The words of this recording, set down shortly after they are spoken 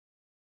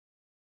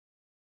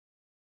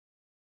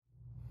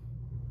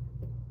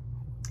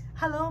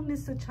Hello,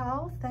 Mr.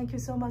 Tsao. Thank you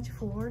so much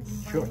for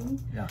inviting,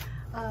 Sure.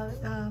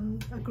 Yeah.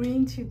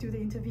 Agreeing to do the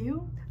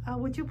interview.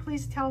 Would you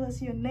please tell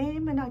us your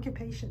name and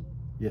occupation?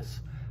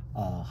 Yes.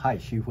 Hi,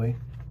 Xihui.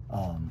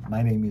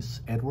 My name is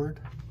Edward,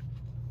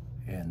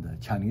 and the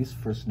Chinese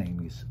first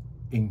name is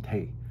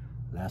Tay.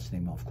 Last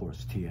name, of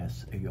course,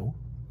 Tsao.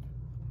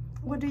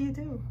 What do you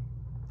do?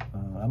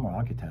 I'm an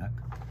architect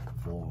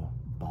for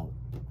about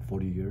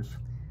 40 years.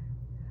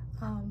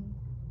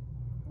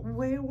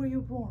 Where were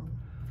you born?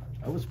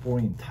 I was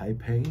born in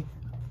Taipei,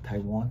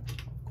 Taiwan,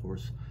 of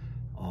course,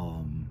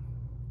 and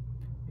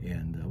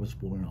I was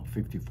born in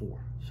 54.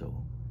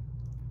 So,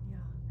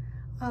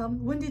 yeah.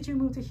 When did you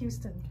move to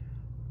Houston?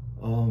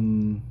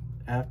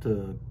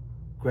 After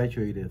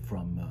graduated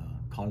from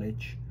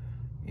college,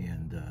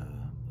 and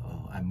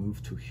I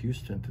moved to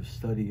Houston to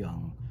study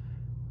on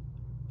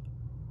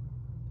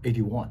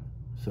 81.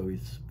 So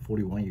it's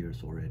 41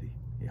 years already.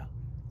 Yeah.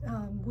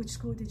 Which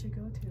school did you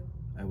go to?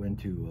 I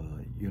went to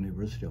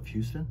University of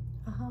Houston,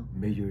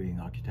 majoring in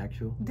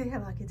architecture. They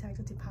have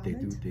architecture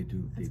department. They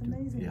do. That's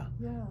amazing. Yeah.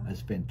 Yeah. I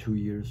spent 2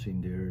 years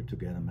in there to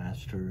get a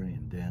master,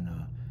 and then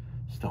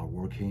start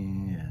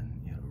working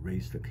and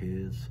raise the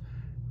kids,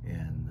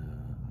 and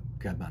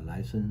get my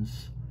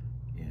license,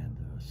 and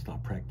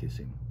start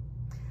practicing.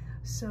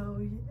 So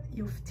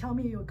you tell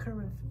me your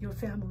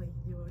family.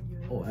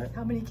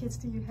 How many kids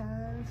do you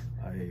have?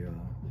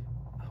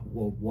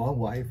 Well, one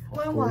wife,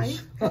 of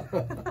course,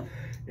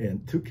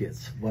 and 2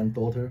 kids. One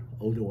daughter,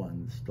 older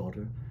one's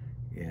daughter,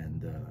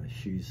 and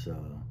she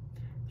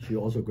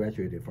also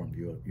graduated from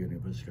the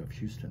University of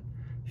Houston.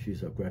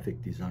 She's a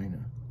graphic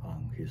designer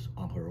on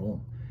her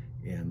own.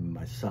 And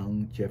my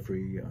son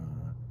Jeffrey,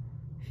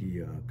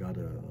 he got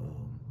a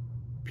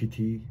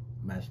PT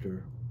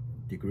master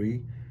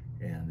degree,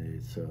 and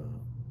is a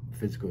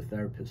physical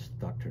therapist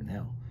doctor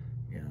now,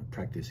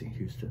 practicing in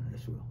Houston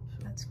as well. So.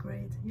 That's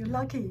great. You're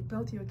lucky.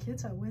 Both your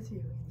kids are with you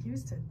in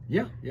Houston.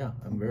 Yeah,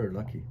 I'm very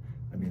lucky.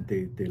 I mean,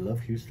 they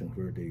love Houston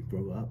where they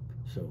grow up.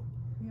 So.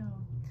 Yeah.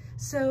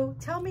 So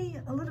tell me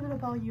a little bit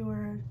about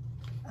your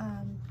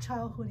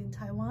childhood in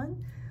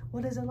Taiwan.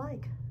 What is it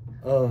like?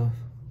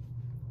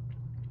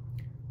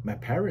 My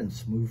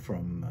parents moved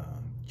from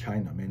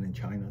China, mainland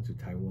China, to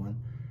Taiwan.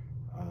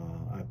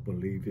 I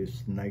believe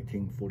it's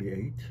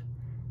 1948.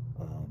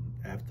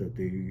 After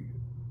they,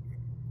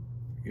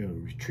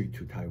 retreat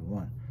to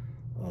Taiwan,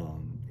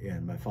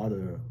 and my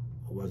father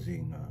was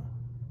in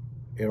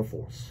Air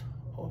Force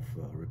of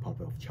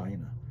Republic of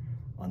China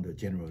under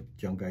General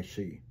Chiang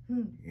Kai-shek,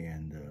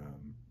 and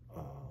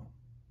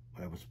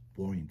I was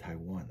born in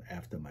Taiwan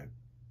after my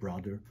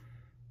brother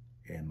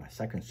and my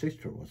second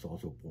sister was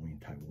also born in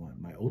Taiwan.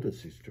 My older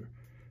sister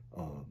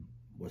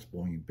was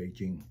born in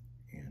Beijing,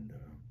 and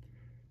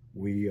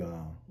we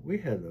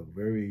had a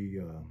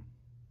very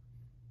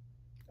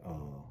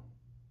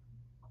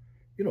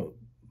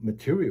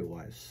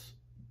material-wise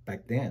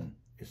back then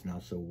it's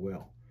not so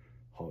well.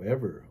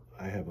 However,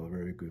 I have a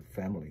very good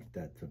family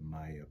that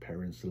my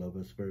parents love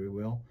us very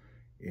well,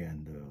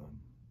 and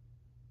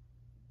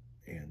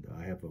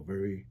I have a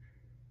very,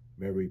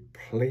 very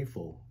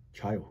playful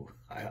childhood,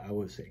 I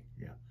would say.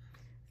 Yeah.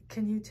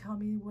 Can you tell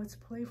me what's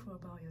playful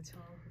about your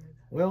childhood?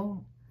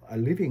 Well, I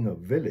live in a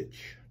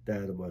village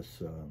that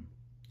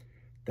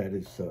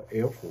is an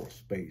Air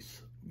Force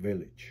base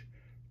village,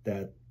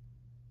 that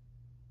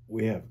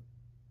we have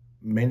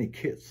many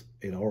kids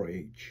at our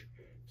age,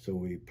 so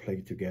we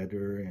play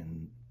together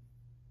and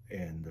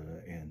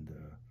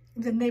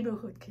the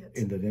neighborhood kids.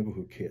 In the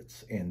neighborhood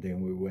kids, and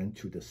then we went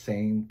to the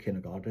same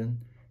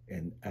kindergarten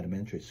and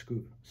elementary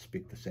school,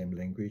 speak the same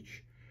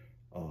language.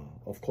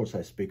 Of course,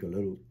 I speak a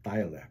little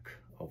dialect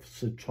of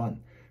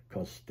Sichuan,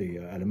 because the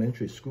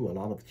elementary school, a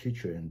lot of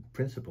teacher and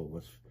principal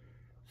was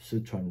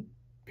Sichuan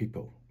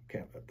people.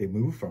 They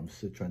moved from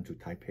Sichuan to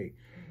Taipei.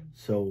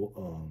 So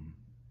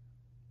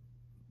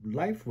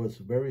life was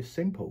very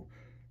simple,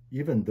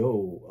 even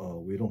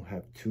though we don't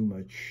have too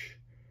much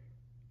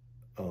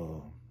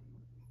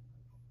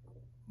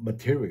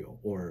material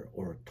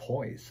or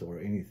toys or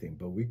anything,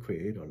 but we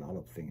create a lot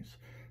of things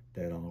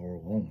that on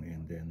our own.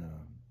 And then,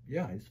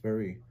 yeah, it's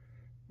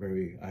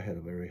I had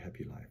a very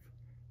happy life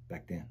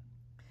back then.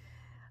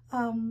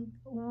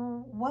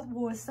 What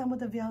were some of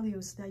the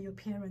values that your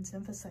parents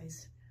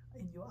emphasized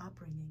in your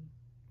upbringing?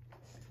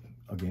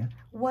 Again?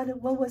 What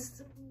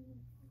was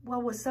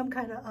some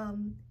kind of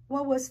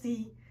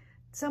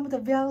some of the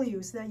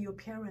values that your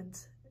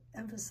parents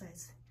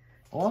emphasized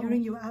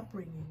during your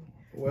upbringing?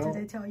 Well, did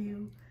they tell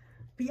you,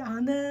 be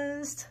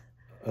honest?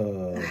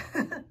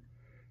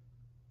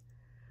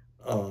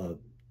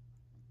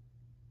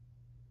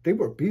 They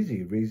were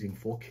busy raising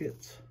 4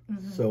 kids.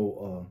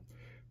 So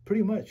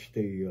pretty much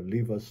they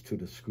leave us to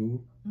the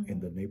school in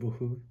the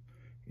neighborhood,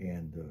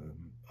 and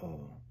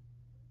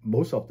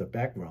most of the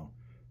background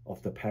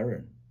of the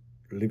parent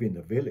live in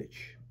the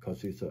village,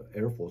 because it's an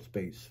Air Force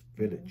base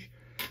village.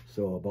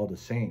 So about the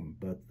same.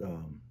 But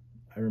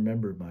I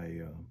remember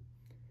my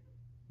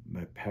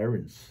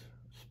parents,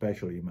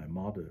 especially my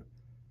mother,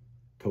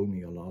 told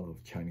me a lot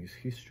of Chinese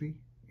history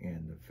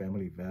and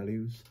family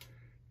values,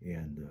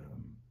 and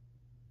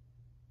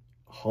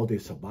how they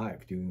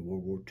survived during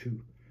World War II.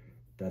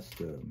 That's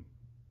the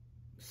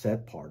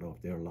sad part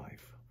of their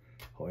life.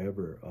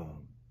 However,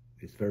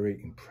 it's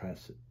very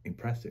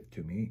impressive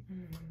to me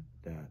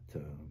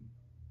that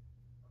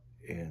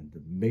and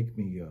make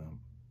me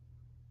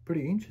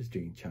pretty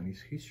interested in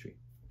Chinese history.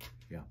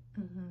 Yeah.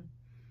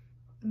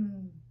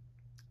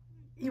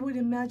 You would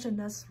imagine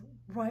that's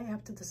right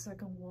after the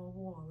Second World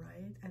War,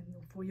 right? And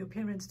for your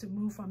parents to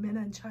move from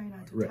mainland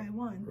China to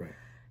Taiwan,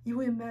 you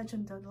would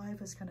imagine that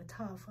life is kind of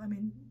tough. I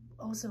mean,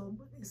 also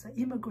it's like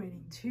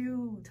immigrating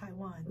to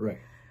Taiwan. Right.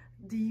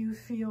 Do you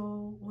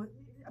feel what?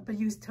 But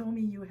you told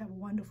me you have a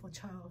wonderful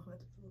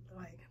childhood,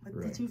 like.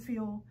 But did you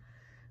feel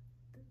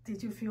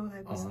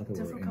like it was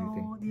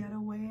difficult the other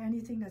way?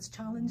 Anything that's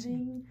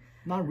challenging?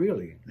 Not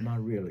really.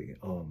 Not really.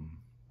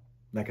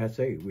 Like I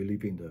say, we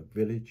live in the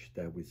village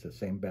that with the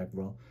same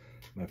background.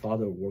 My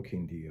father worked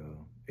in the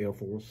Air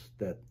Force.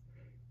 That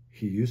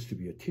he used to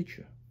be a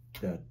teacher.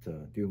 That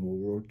during World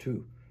War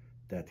II,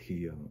 that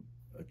he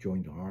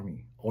joined the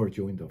army or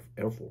joined the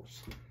Air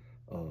Force,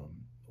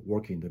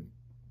 working the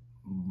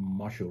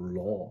martial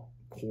law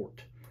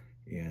court.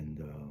 And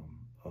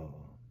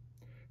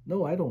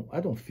no, I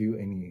don't feel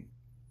any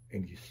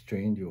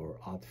strange or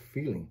odd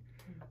feeling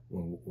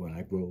when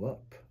I grow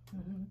up.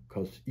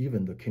 Because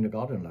even the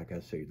kindergarten, like I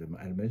say, the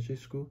elementary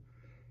school,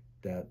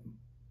 that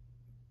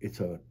it's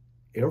a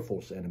Air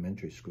Force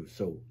elementary school,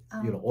 so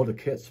all the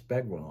kids'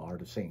 background are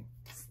the same.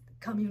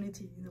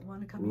 Community, the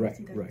one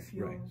community that you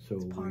feel so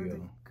is part of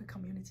the good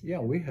community. Yeah,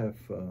 we have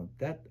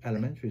that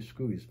elementary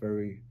school is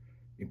very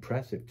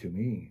impressive to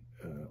me.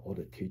 All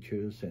the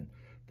teachers and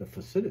the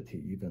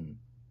facility, even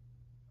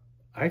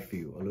I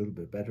feel a little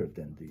bit better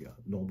than the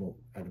normal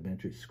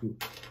elementary school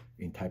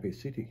in Taipei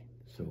City.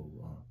 So.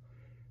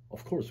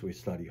 Of course, we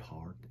study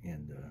hard,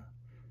 and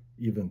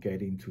even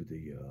getting to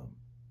the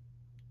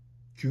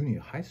junior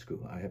high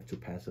school, I have to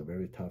pass a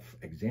very tough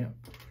exam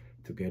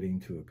to get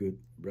into a good,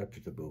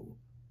 reputable,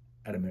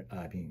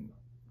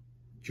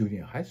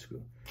 junior high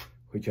school,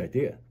 which I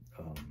did.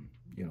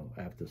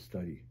 After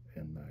study,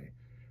 and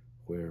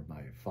where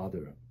my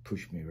father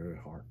pushed me very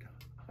hard,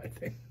 I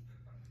think.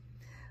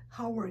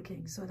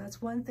 Hardworking. So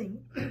that's one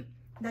thing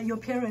that your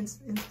parents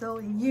instill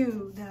in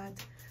you,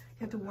 that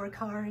you have to work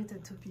hard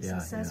to be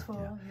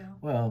successful. Yeah.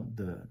 Well,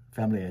 the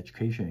family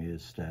education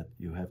is that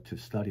you have to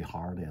study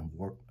hard and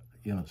work,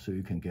 so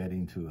you can get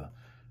into a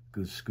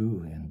good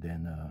school and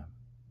then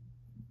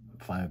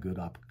find a good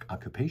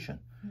occupation,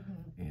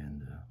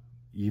 and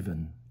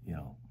even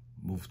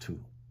move to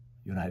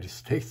United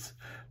States.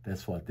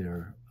 That's what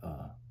their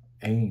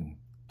aim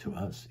to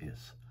us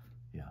is.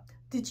 Yeah.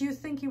 Did you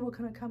think you were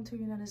going to come to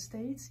United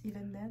States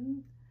even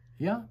then?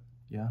 Yeah.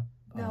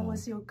 That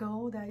was your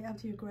goal, that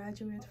after you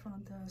graduate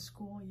from the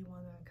school, you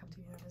want to come to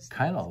the United States?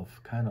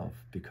 Kind of,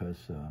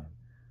 because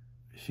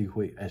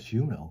as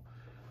you know,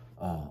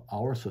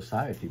 our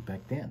society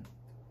back then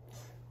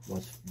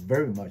was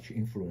very much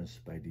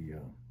influenced by the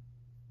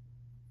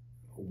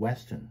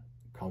Western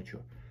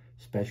culture,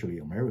 especially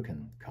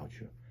American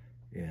culture.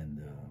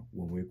 And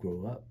when we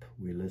grow up,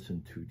 we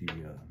listen to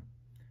the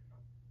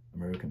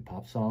American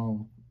pop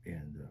song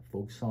and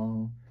folk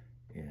song,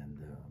 and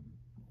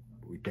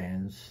we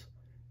dance.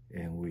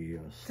 And we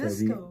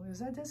study. Disco, is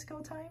that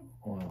disco time?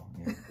 Well,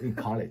 in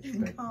college.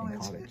 in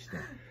college.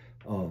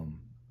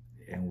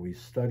 And we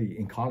study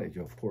in college,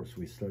 of course,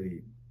 we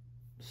study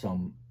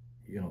some,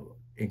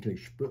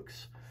 English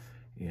books.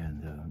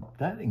 And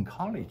that in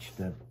college,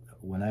 that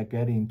when I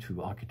get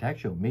into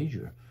architectural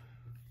major,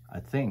 I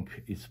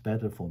think it's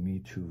better for me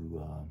to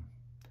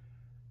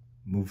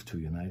move to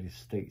United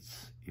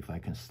States if I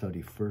can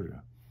study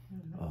further.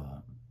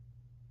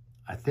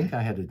 I think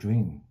I had a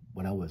dream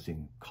when I was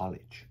in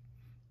college.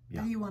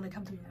 Yeah. You want to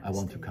come to United States? I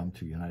want to come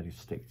to United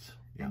States.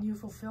 Yeah. And you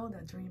fulfill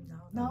that dream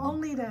now. Not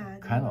only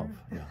that,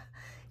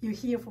 you're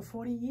here for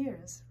 40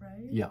 years,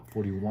 right? Yeah,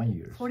 41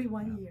 years.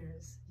 41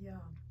 years, yeah.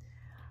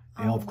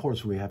 And of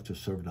course, we have to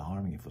serve the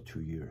army for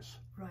 2 years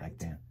back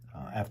then,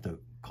 after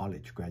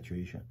college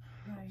graduation.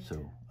 Right.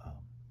 So.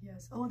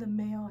 Yes, all the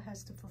male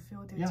has to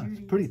fulfill their duties.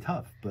 Yeah, it's pretty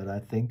tough, but I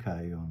think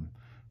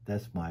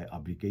that's my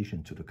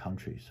obligation to the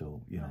country.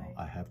 So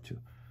I have to.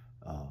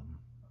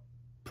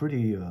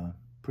 Pretty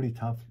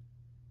tough.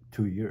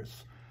 2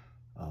 years.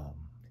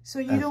 So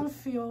you don't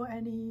feel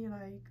any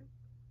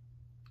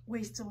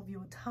waste of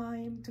your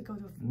time to go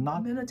to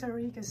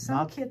military? Because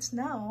some kids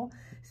now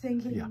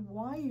thinking,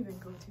 why even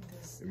go to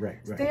this?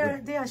 Right.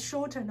 They are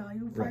shorter now,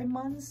 5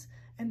 months,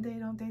 and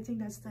they think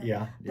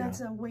that's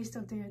a waste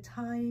of their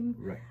time.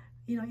 Right.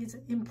 It's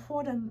an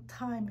important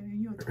time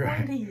in your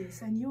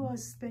 20s, and you are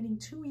spending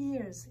 2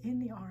 years in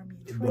the army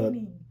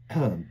training.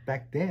 But,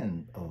 back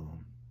then,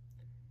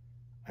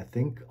 I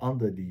think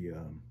under the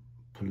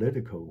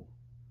political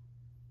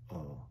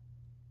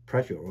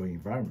pressure or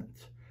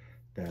environment,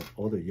 that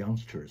all the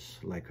youngsters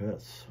like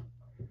us,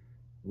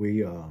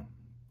 we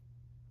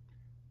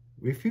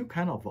feel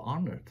kind of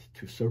honored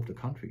to serve the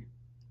country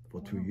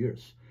for 2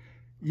 years,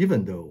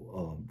 even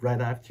though right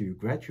after you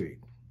graduate,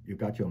 you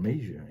got your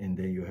major, and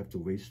then you have to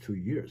waste 2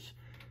 years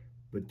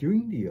But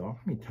during the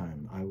army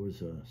time, I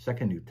was a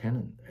second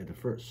lieutenant at the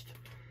first,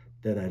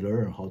 that I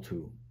learned how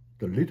to,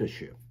 the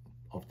leadership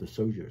of the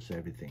soldiers,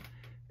 everything.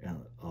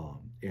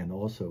 And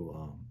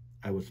also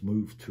I was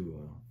moved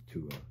to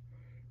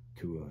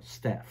a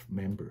staff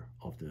member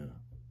of the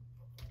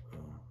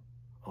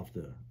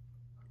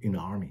in the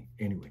army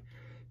anyway.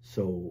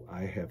 So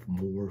I have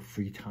more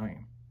free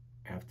time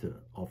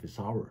after office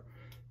hour.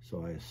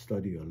 So I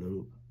study a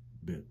little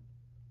bit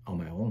on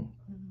my own,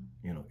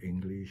 you know,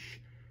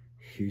 English,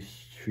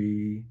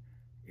 history,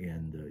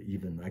 and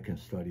even I can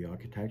study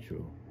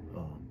architecture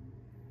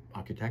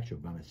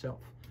by myself.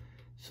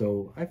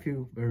 So I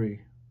feel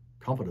very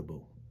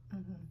comfortable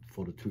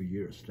for the 2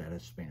 years that I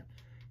spent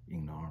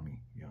in the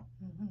army. Yeah.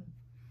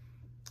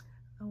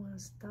 I want to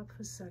stop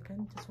for a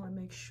second. Just want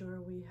to make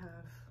sure we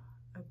have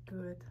a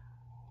good.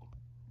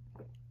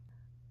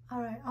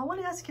 All right. I want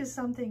to ask you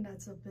something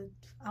that's a bit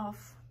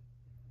off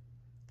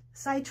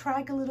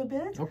sidetrack a little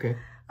bit. Okay.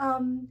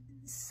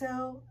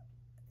 So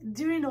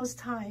during those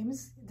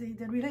times,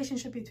 the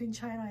relationship between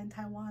China and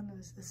Taiwan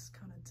is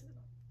kind of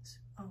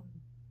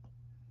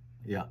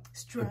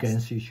stressed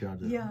against each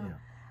other. Yeah.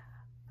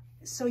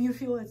 So you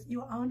feel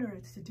you're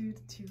honored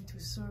to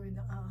serve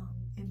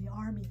in the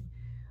army,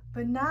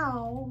 but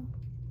now,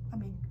 I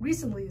mean,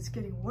 recently it's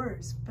getting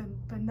worse.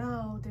 But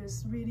now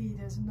there's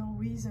no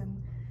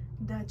reason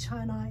that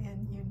China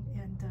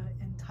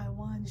and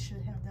Taiwan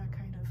should have that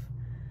kind of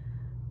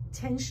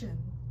tension.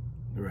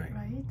 Right.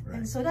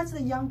 And so that's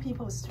the young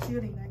people's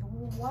feeling, like,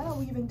 well, why are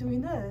we even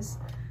doing this?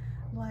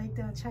 Like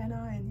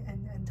China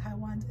and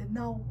Taiwan, and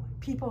now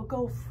people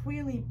go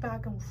freely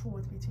back and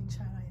forth between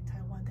China and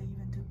Taiwan. They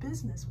even do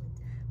business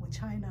with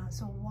China.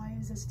 So why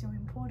is it still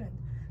important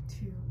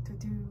to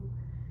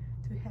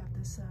have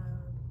this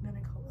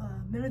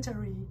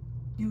military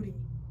duty?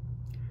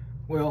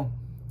 Well,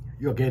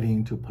 you're getting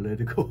into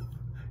political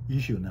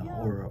issue now,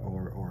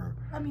 or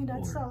I mean,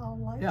 that's our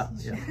life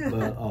issue. Yeah.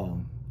 But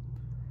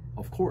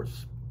of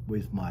course,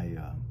 with my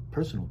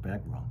personal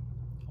background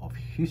of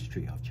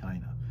history of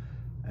China,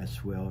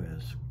 as well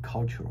as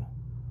cultural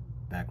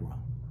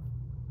background,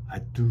 I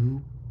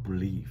do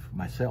believe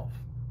myself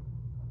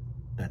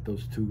that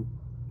those two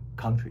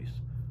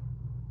countries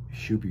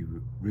should be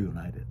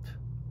reunited.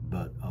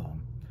 But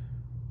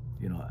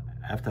you know,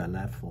 after I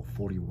left for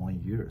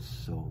 41 years,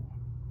 so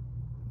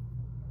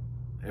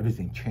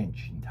everything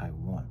changed in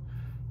Taiwan.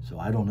 So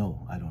I don't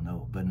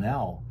know. But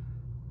now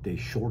they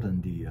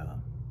shortened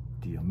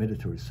the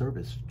military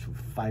service to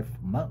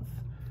 5 months,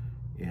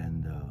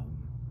 and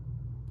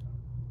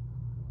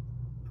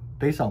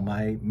based on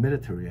my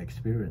military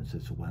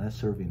experiences, when I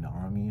served in the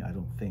army, I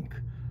don't think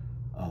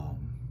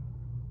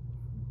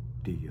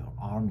the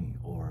army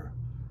or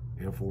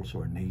Air Force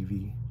or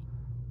Navy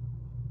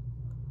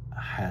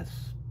has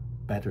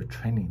better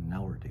training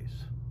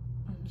nowadays.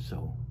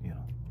 So, you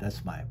know,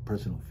 that's my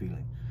personal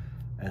feeling.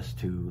 As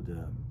to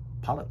the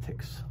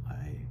politics,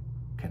 I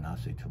cannot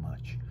say too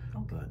much,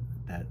 but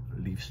that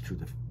leads to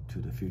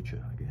the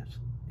future, I guess.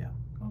 Yeah.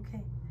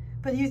 Okay.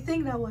 But you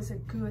think that was a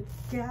good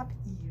gap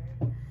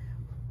year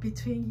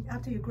between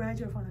after you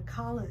graduate from the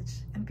college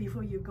and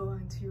before you go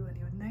into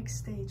your next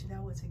stage?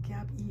 That was a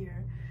gap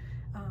year.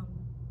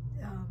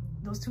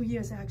 Those 2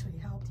 years actually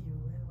helped you.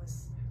 It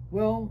was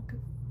good.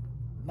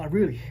 Not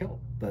really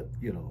helped, but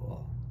you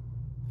know,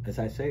 as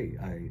I say,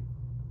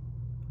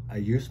 I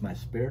use my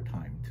spare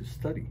time to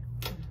study,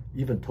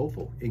 even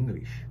TOEFL,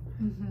 English.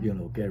 You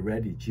know, get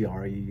ready,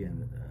 GRE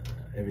and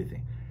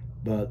everything.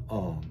 But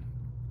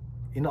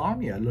in the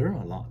army, I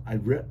learned a lot. I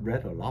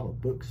read a lot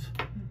of books,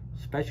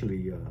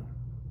 especially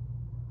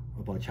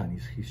about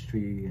Chinese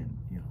history, and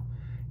you know,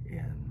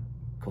 and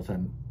because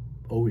I'm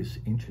always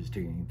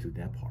interested into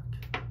that part.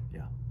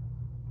 Yeah.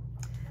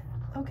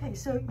 Okay,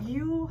 so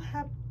you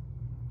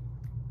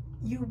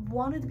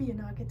wanted to be an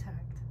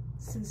architect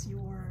since you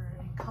were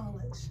in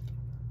college,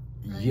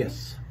 right?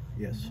 Yes.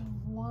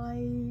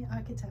 Why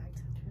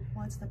architect?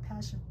 What's the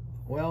passion?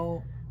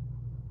 Well,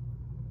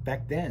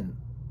 back then,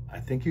 I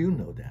think you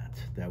know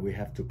that we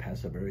have to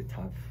pass a very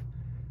tough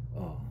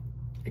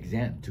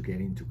exam to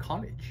get into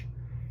college.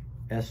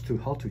 As to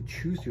how to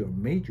choose your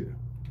major,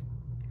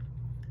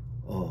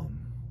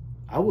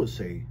 I would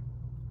say,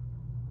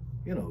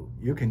 you know,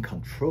 you can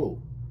control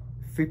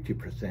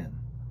 50%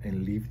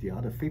 and leave the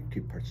other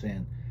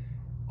 50%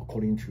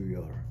 according to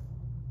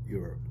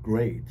your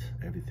grade,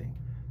 everything.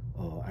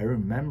 I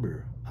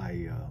remember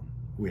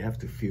we have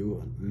to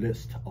fill a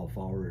list of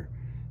our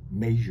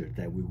major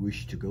that we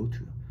wish to go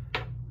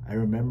to. I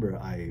remember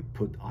I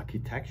put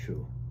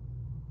architectural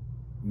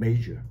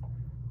major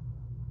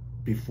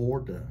before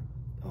the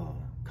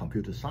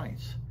computer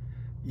science,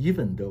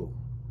 even though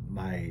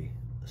my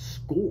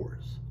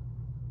scores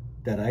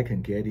that I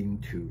can get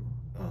into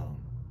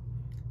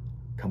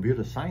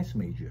computer science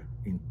major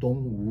in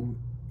Dongwu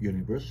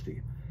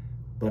University,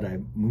 but I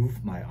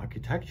moved my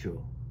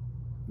architectural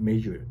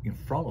major in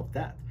front of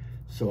that.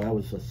 So I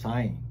was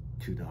assigned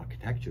to the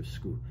architecture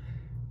school.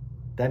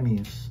 That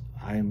means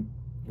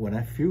when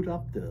I filled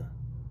up the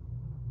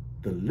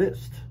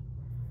list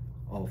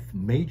of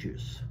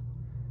majors,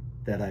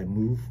 that I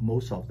moved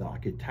most of the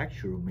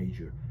architectural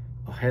major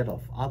ahead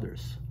of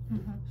others.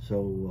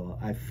 So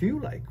I feel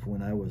like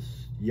when I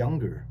was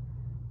younger,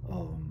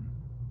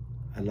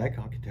 I like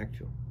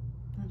architecture.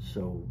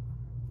 So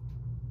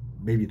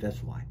maybe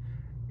that's why.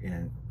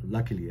 And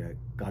luckily I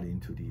got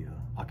into the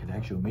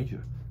architectural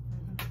major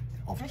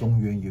of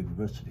Zhongyuan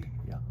University.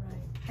 Yeah. Right.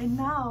 And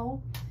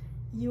now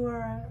you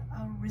are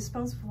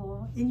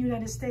responsible in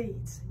United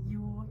States.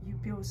 You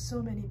build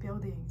so many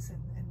buildings,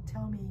 and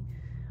tell me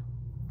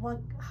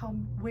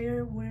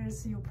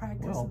where's your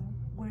practice,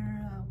 well,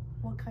 and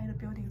what kind of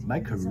buildings? My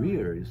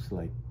career is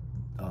like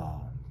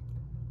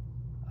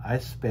I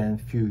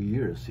spent a few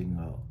years in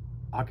an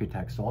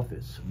architect's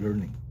office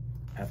learning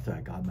after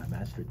I got my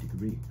master's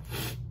degree,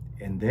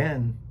 and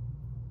then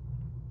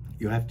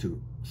you have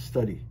to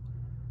study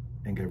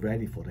and get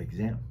ready for the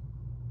exam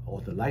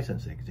or the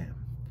license exam.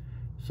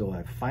 So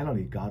I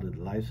finally got a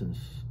license,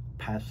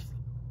 passed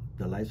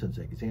the license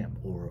exam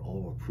or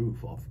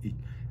approved of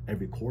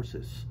every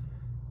courses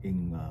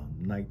in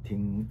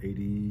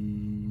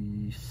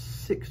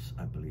 1986,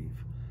 I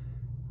believe.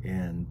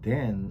 And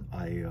then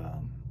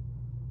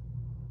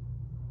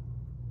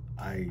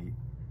I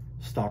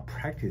start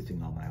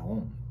practicing on my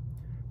own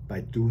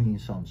by doing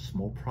some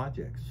small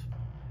projects,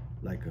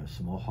 like a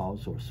small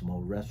house or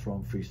small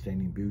restaurant,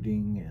 freestanding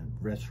building, and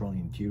restaurant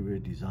interior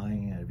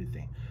design and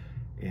everything.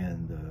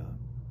 And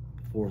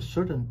for a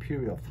certain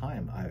period of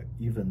time, I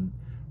even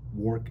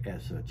work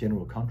as a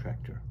general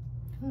contractor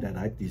that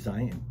I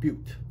design and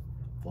built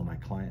for my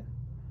client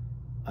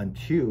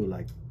until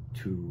like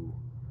to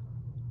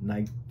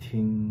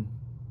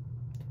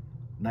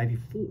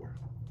 1994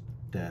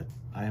 that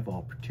I have an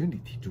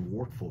opportunity to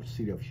work for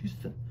City of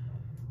Houston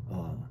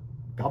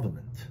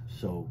government.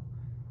 So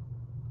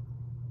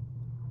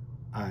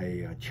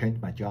I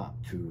changed my job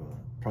to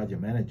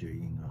project manager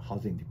in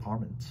housing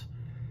departments,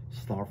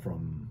 start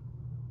from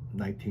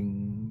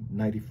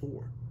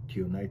 1994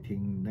 till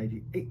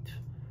 1998.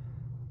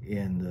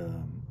 And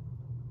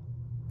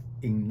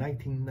in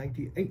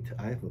 1998,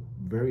 I have a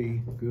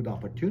very good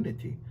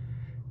opportunity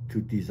to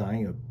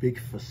design a big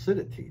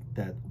facility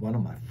that one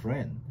of my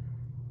friends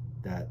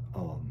that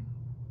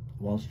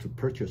wants to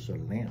purchase a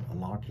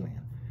large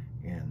land.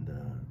 And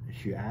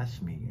she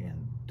asked me,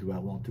 and do I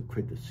want to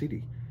quit the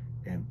city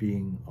and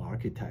being an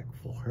architect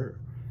for her,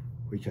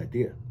 which I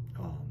did.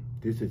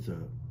 This is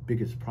the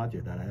biggest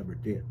project that I ever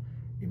did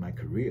in my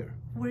career.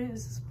 Where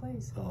is this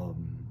place?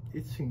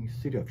 It's in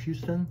City of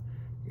Houston,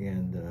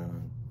 and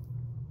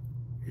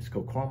it's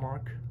called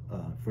Cormark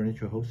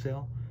Furniture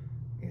Wholesale,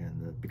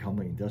 and become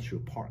an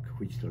industrial park,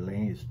 which the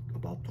land is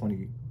about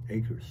 20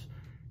 acres.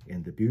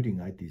 And the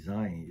building I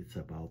designed, it's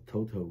about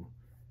total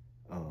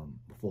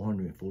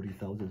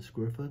 440,000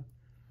 square foot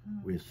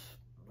with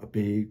a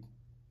big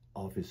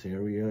office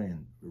area,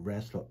 and the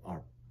rest of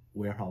our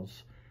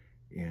warehouse.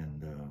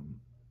 And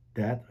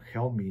that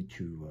helped me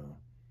to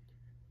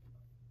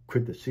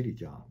quit the city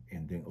job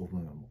and then open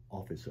an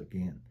office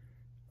again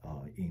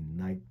in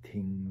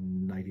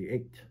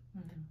 1998.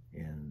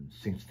 And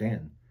since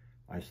then,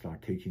 I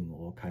started taking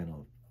all kind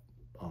of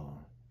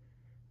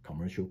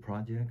commercial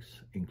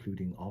projects,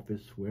 including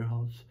office,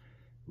 warehouse,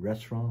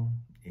 restaurant,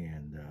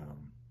 and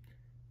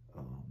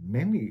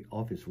mainly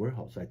office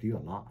warehouse. I do a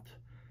lot.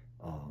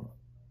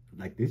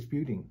 Like this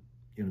building,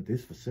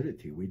 this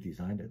facility, we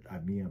designed it,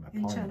 me and my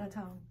partner. In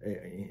Chinatown.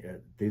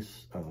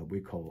 This we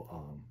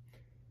call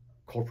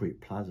corporate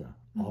plaza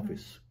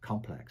office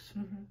complex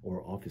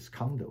or office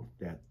condo,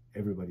 that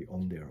everybody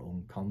own their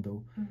own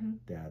condo,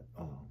 that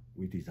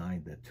we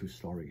designed the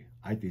 2-story.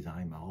 I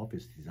designed, my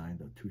office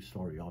designed a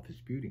 2-story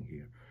office building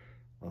here,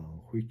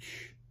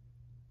 which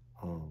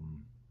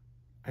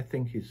I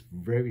think is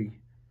very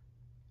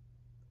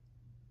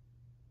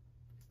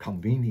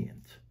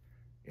convenient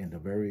and a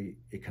very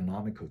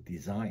economical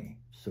design,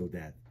 so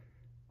that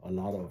a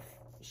lot of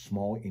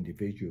small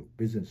individual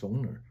business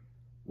owner,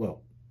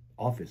 well,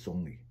 office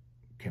only,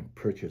 can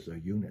purchase a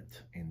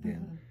unit and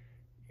then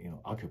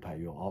occupy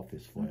your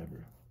office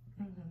forever.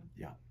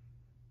 Yeah.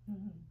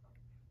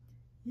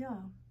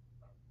 Yeah.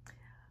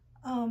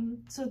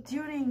 So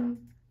during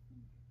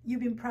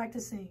you've been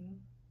practicing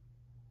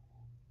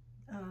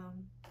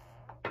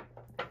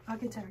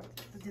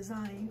architect, the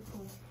design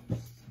for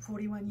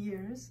 41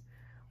 years.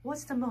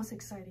 What's the most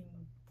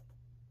exciting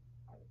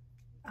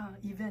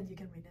event you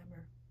can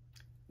remember?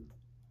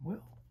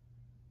 Well,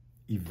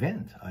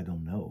 event, I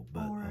don't know,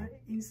 but or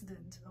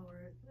incident,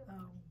 or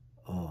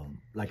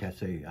like I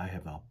say, I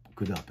have a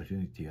good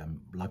opportunity.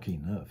 I'm lucky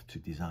enough to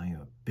design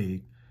a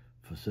big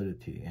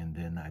facility, and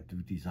then I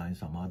do design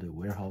some other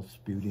warehouse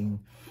building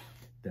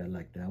that,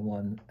 like that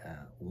one,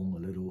 won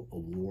a little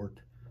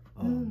award,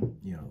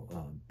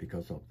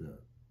 because of the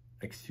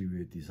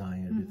exterior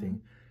design,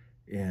 everything,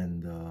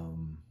 and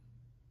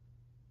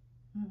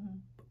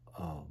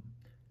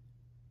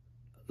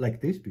like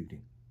this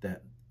building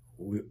that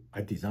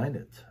I designed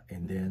it,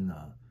 and then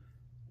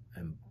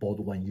and bought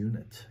one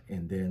unit,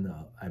 and then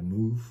I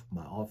moved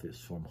my office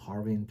from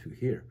Harbin to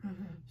here.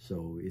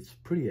 So it's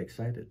pretty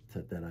excited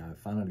that I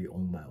finally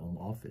own my own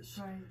office.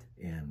 Right.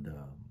 And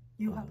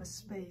you have a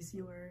space.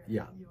 You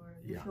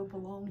feel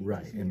belonging.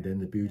 Right. Here. And then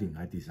the building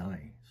I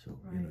designed. So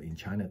in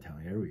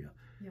Chinatown area.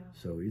 Yeah.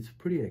 So it's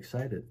pretty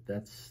excited.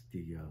 That's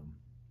the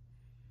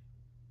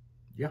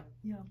Yeah.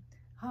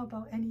 How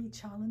about any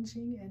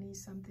challenging,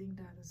 something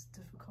that is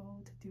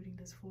difficult during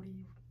this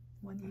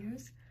 41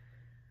 years?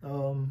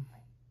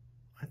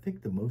 I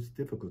think the most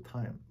difficult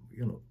time,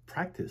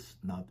 practice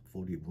not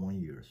 41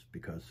 years,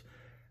 because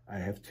I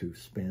have to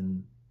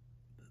spend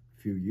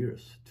a few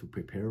years to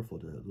prepare for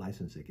the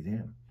license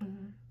exam,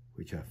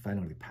 which I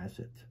finally passed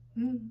it.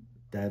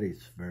 That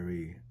is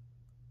very,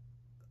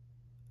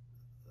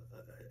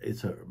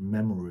 it's a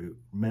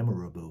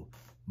memorable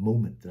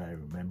moment that I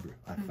remember.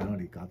 I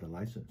finally got the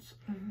license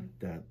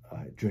that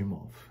I dream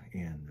of,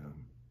 and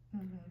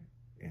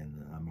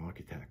I'm an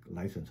architect,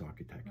 licensed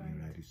architect in the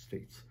United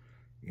States,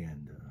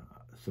 and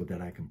so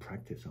that I can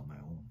practice on my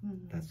own.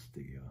 That's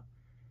the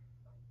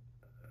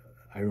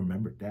I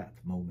remember that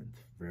moment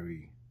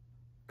very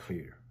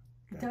clear.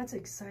 That's an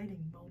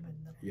exciting moment.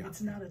 Yeah,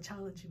 it's not a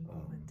challenging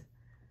moment.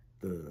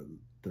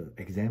 The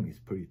exam is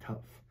pretty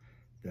tough.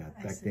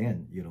 Back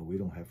then, we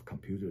don't have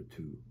computer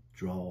to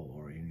draw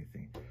or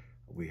anything.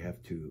 We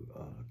have to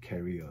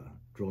carry a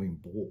drawing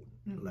board,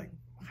 like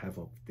half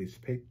of this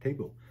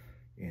table,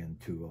 and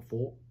to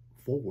Fort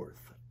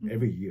Worth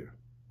every year,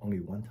 only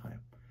one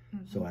time.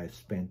 So I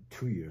spent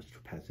 2 years to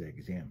pass the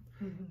exam,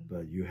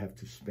 but you have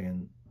to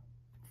spend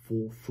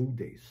 4 full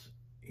days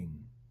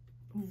in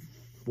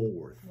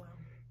Fort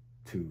Worth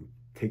to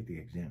take the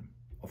exam.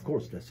 Of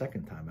course, the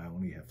second time I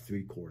only have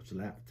 3 courses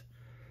left,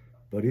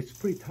 but it's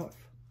pretty tough.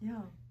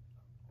 Yeah.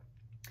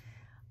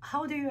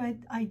 How do you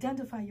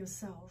identify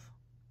yourself?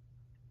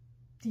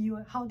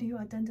 How do you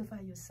identify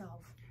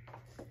yourself?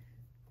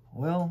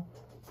 Well,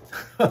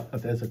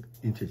 that's an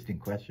interesting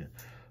question.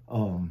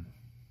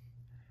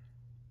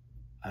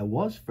 I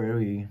was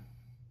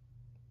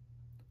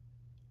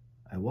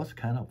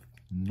kind of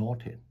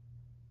naughty,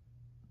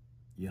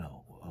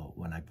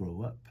 when I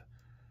grew up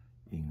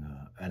in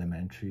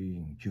elementary,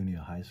 in junior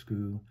high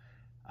school.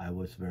 I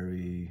was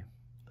very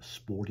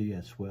sporty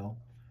as well.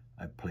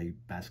 I played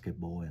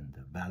basketball and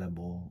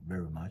volleyball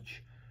very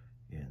much,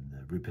 and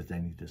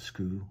represented the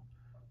school.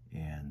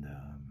 And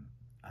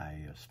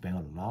I spent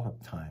a lot of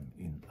time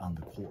on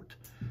the court,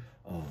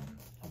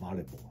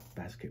 volleyball,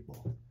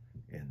 basketball,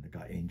 and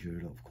got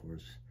injured, of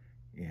course.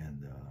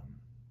 And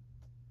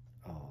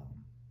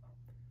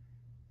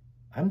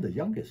I'm the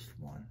youngest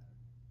one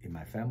in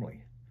my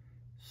family,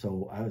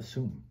 so I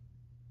assume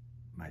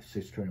my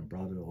sister and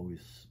brother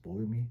always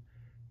spoil me.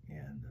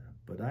 And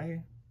but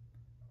I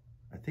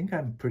think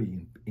I'm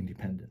pretty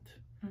independent,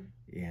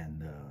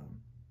 and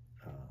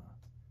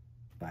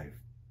by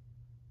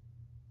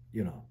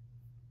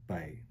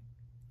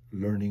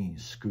learning in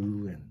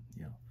school, and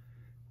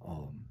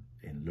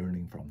and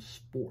learning from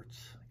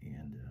sports,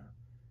 and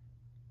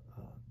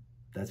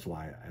that's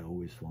why I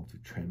always want to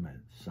train my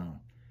son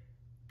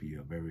be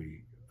a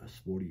very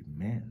sporty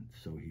man.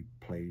 So he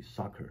plays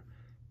soccer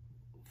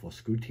for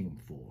school team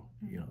for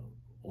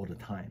all the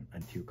time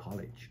until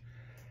college.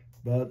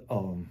 But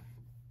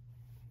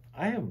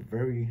I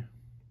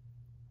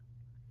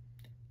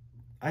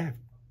have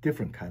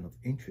different kind of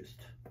interest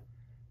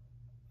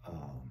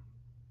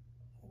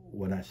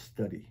when I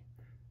study.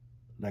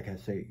 Like I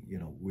say,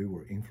 we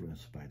were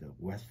influenced by the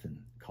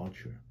Western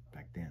culture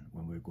back then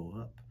when we grew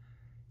up.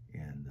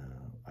 And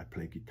I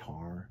play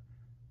guitar,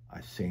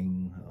 I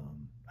sing,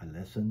 I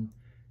listen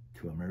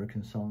to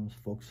American songs,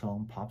 folk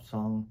song, pop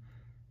song,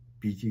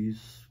 Bee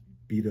Gees,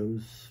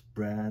 Beatles,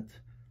 Brad,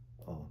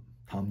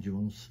 Tom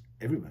Jones,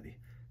 everybody,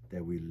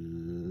 that we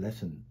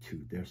listen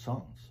to their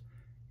songs.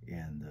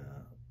 And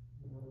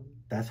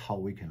that's how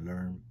we can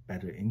learn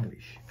better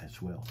English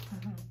as well.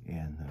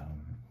 And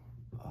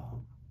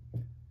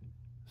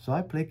so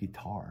I play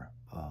guitar.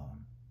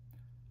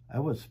 I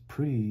was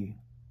pretty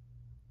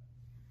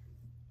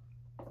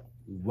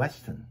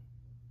Western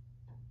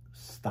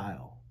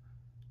style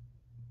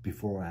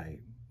before I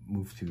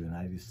moved to the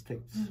United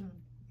States.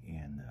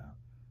 And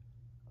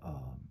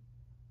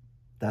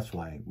that's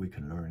why we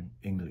can learn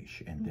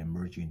English and then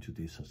merge into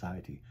this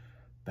society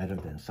better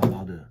than some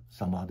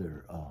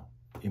other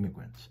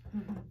immigrants.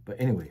 But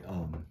anyway,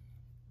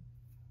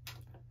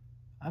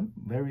 I'm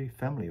very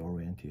family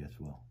oriented as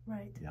well.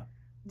 Right. Yeah.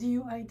 Do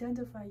you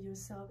identify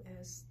yourself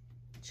as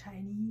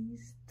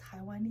Chinese,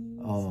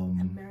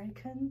 Taiwanese,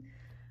 American,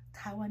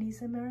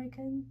 Taiwanese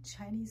American,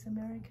 Chinese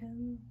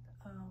American?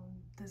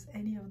 Does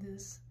any of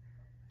this?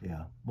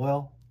 Yeah.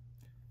 Well,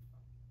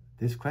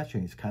 this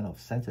question is kind of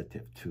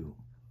sensitive to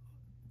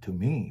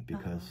me,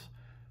 because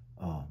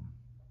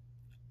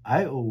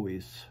I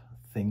always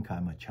think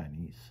I'm a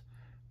Chinese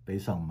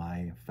based on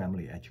my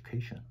family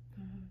education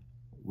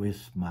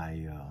with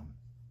my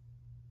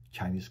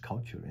Chinese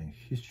culture and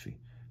history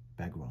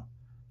background.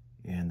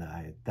 And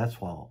that's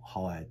how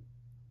I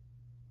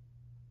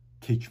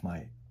teach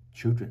my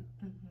children.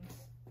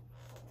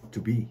 to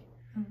be.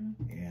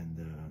 And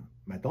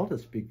my daughter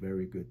speaks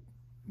very good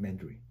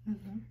Mandarin,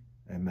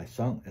 and my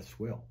son as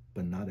well,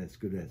 but not as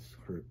good as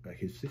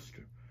his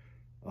sister.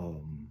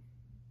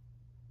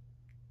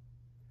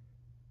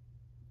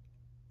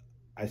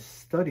 I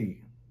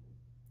study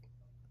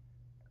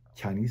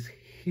Chinese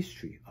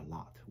history a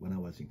lot when I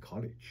was in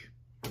college.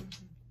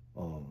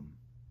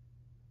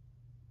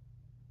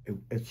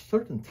 At a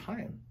certain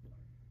time,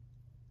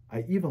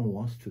 I even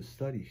want to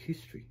study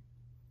history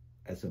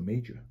as a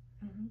major,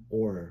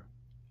 or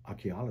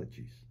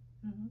archaeology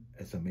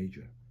as a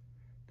major.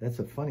 That's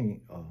a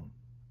funny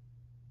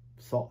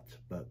thought,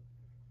 but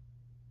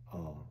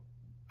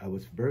I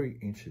was very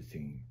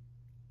interested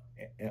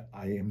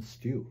I am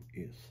still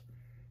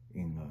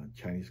in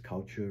Chinese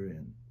culture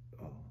and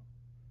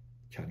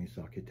Chinese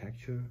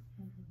architecture,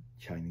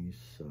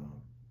 Chinese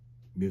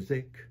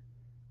music,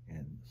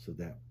 and so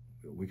that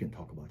we can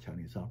talk about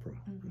Chinese opera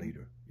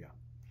later. Yeah.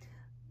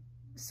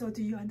 So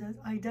do you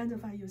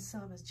identify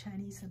yourself as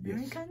Chinese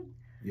American?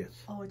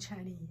 Yes. Or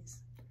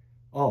Chinese?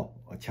 Oh,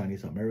 a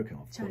Chinese American,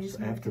 of Chinese course,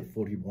 American. after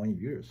 41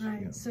 years.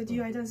 Right. Yeah. So do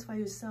you identify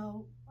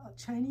yourself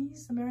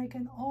Chinese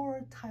American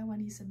or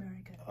Taiwanese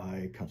American?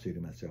 I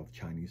consider myself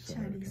Chinese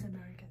American. Chinese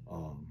American.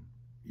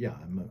 Yeah,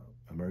 I'm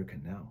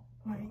American now.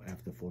 Right.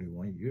 After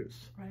 41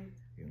 years. Right.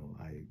 You know,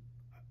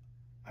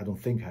 I don't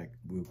think I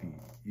will be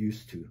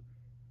used to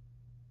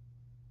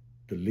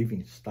the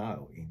living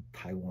style in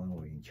Taiwan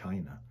or in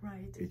China.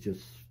 Right. It's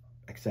just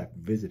except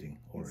visiting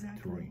or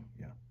touring.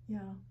 Yeah.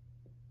 Yeah.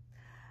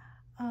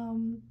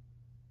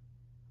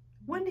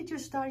 When did you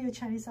start your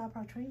Chinese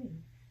opera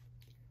training?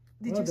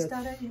 Did you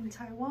start it in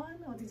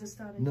Taiwan or did you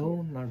start it No,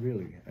 here? not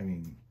really. I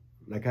mean,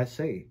 like I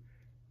say,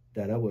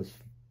 that I was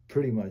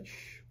pretty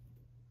much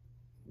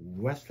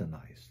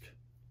westernized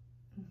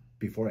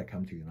before I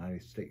come to the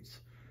United States.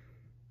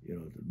 You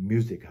know, the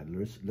music I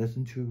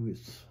listen to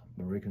is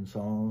American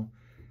song.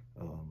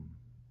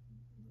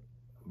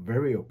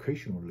 Very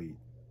occasionally,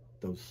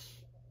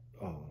 those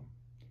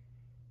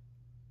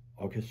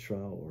orchestra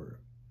or,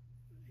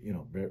 you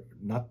know,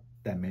 not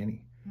that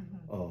many.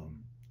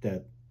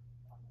 That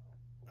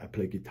I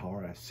play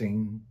guitar, I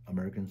sing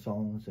American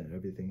songs and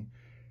everything.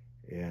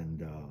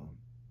 And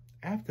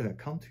after I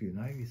come to the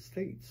United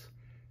States,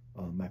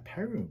 my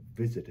parents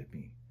visited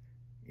me,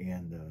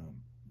 and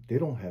they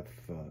don't have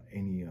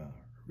any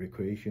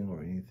recreation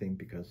or anything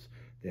because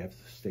they have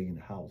to stay in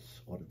the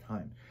house all the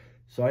time.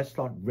 So I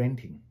start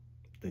renting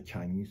the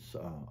Chinese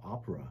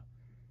opera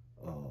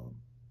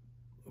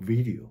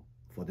video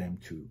for them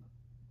to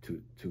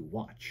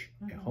watch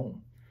at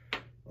home.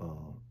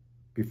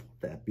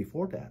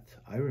 Before that,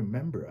 I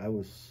remember I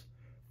was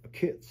a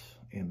kid,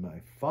 and my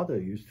father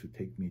used to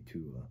take me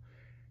to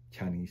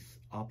Chinese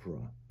opera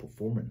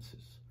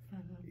performances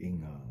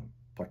in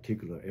a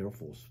particular Air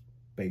Force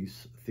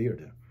Base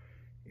theater,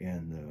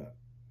 and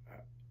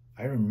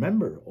I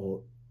remember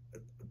all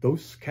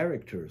those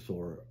characters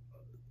or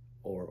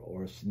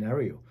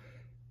scenario.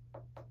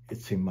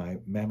 It's in my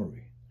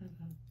memory.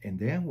 And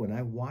then when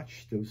I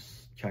watched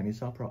those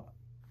Chinese opera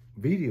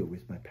video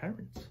with my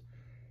parents,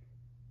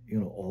 you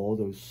know, all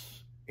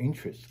those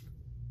interests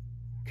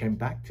came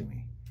back to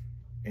me.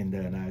 And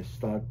then I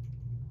start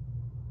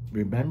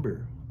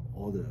remember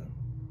all the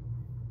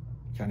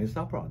Chinese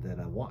opera that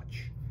I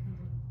watched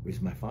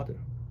with my father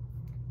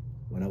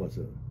when I was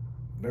a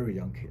very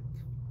young kid.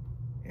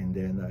 And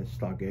then I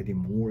start getting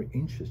more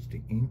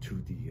interested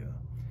into the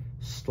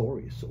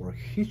stories or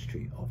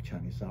history of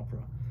Chinese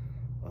opera.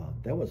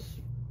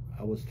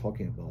 I was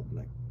talking about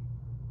like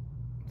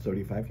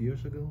 35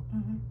 years ago.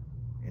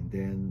 And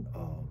then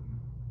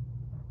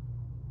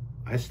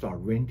I start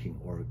renting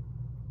or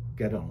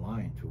get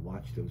online to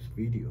watch those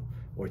video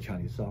or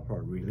Chinese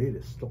opera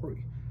related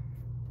story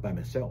by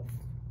myself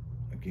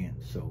again.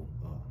 So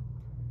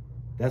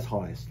that's how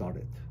I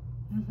started.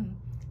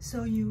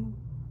 So you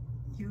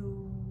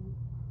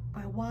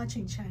by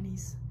watching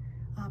Chinese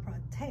opera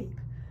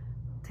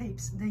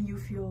tapes, then you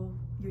feel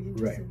you're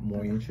interested. Right,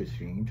 more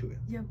interested into it.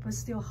 Yeah, but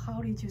still,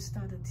 how did you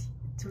start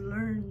to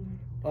learn?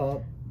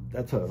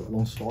 That's a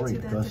long story. To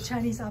the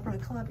Chinese Opera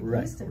Club in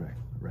Houston.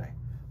 Right.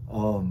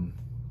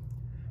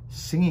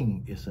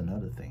 Singing is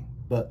another thing,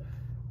 but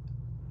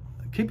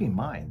keep in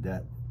mind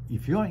that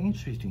if you are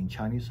interested in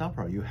Chinese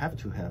opera, you have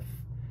to have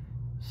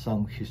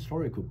some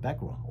historical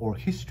background or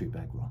history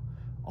background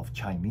of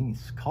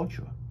Chinese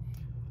culture,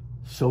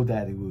 so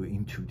that it will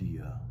into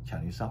the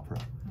Chinese opera.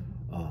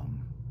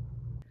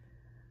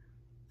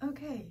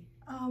 Okay,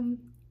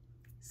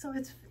 so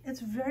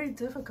it's very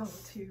difficult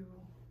to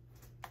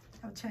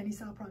have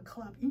Chinese Opera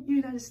Club in the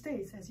United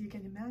States, as you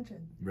can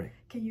imagine. Right.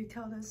 Can you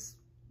tell us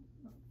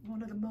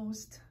one of the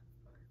most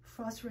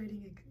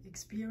frustrating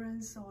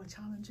experience or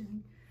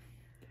challenging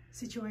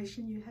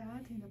situation you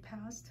had in the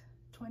past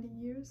 20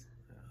 years?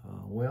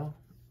 Well,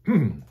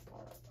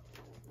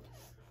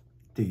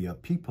 the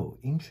people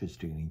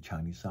interested in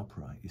Chinese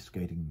opera is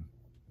getting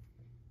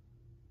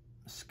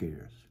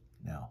scarce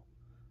now.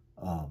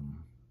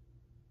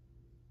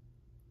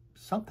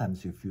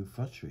 Sometimes you feel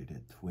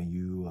frustrated when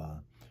you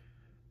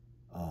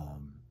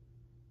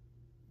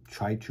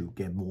try to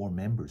get more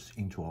members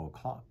into our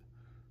club.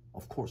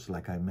 Of course,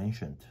 like I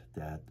mentioned,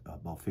 that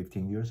about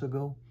 15 years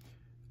ago,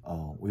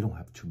 we don't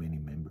have too many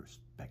members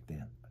back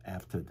then.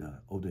 After the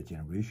older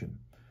generation,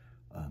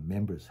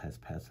 members has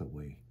passed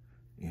away,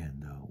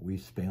 and we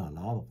spend a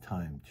lot of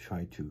time to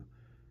try to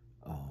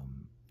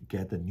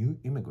get the new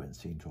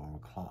immigrants into our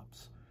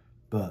clubs.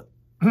 But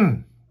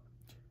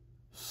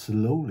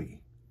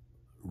slowly,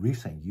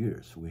 recent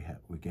years, we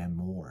get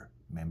more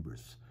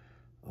members.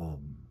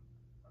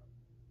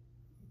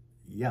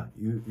 Yeah,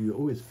 you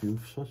always feel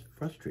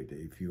frustrated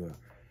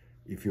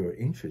if your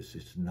interest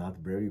is not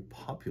very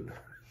popular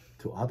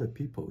to other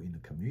people in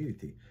the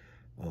community,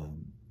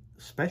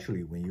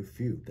 especially when you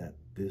feel that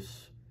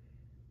this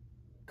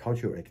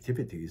cultural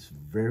activity is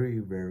very,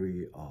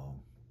 very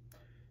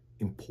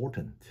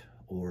important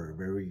or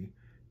very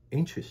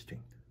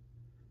interesting.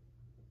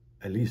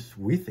 At least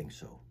we think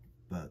so.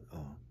 But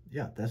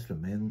yeah, that's the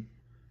main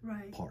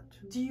part.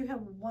 Do you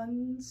have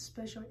one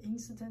special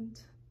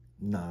incident?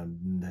 Not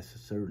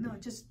necessarily. No,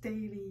 just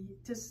daily,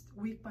 just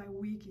week by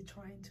week, you're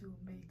trying to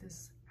make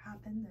this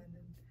happen, and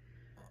then...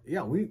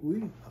 Yeah, we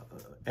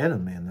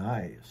Adam and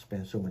I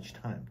spend so much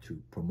time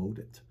to promote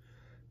it.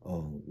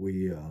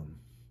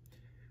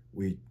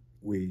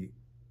 We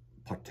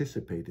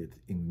participated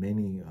in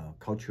many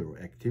cultural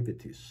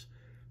activities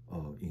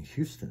in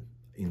Houston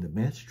in the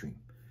mainstream.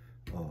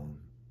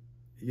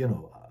 You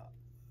know,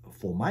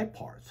 for my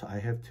part, I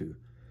have to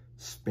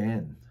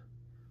spend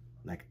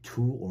like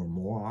 2 or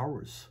more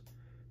hours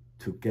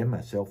to get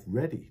myself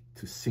ready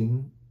to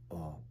sing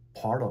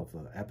part of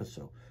an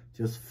episode,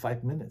 just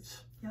 5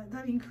 minutes. Yeah,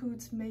 that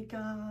includes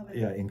makeup.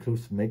 Yeah,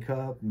 includes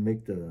makeup,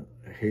 make the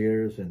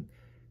hairs and,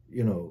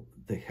 you know,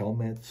 the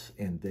helmets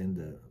and then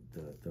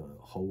the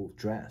whole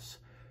dress.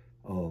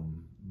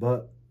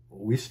 But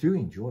we still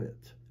enjoy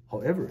it.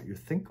 However, you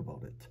think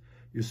about it,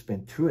 you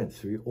spend 2 and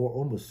 3 or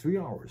almost 3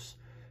 hours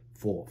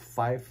for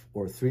 5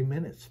 or 3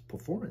 minutes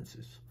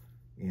performances,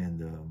 and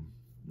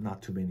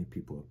not too many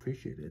people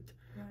appreciate it.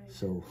 Right.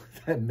 So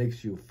that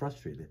makes you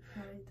frustrated.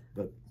 Right.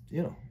 But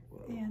you know.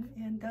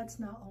 And that's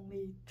not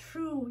only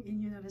true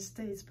in United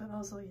States, but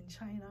also in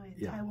China and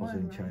Taiwan. Also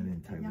in right? China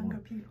and Taiwan. Younger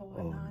people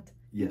are not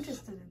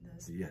interested in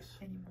this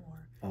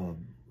anymore.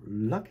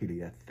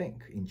 Luckily, I think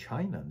in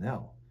China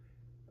now,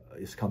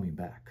 it's coming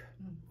back.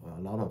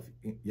 A lot of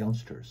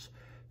youngsters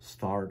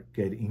start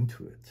getting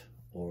into it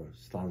or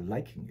start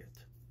liking it.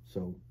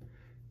 So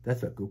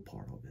that's a good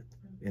part of it.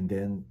 And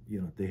then, you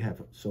know, they have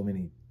so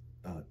many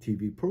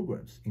TV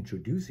programs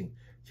introducing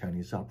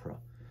Chinese opera.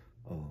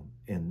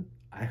 And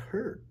I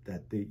heard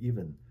that they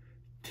even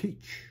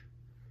teach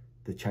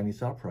the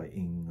Chinese opera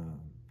in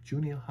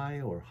junior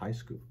high or high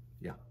school.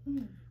 Yeah.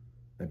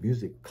 A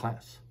music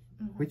class,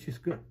 which is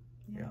good.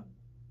 Yeah.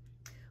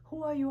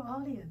 Who are your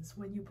audience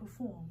when you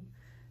perform?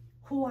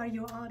 Who are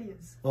your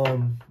audience?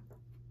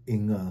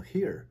 In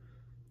here,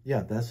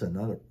 yeah, that's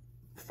another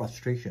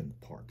frustration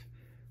part.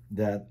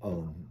 That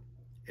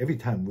every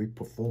time we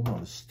perform on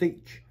the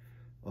stage,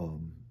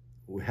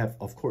 we have,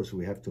 of course,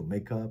 we have to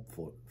make up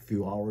for a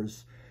few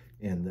hours,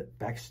 and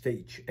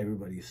backstage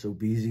everybody is so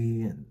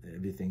busy and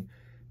everything,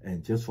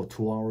 and just for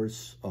 2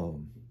 hours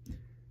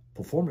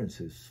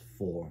performances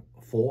for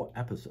 4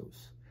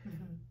 episodes.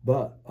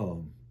 But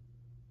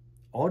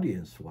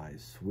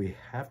audience-wise, we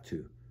have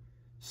to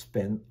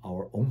spend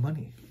our own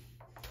money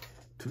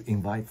to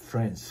invite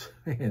friends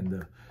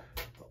and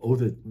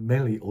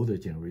mainly older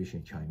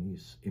generation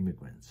Chinese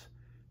immigrants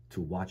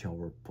to watch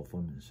our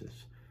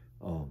performances.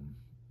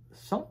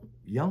 Some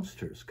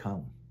youngsters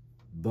come,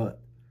 but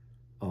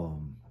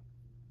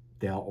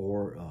they are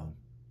all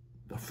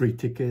free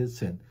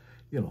tickets and,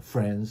 you know,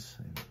 friends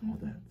and all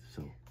that.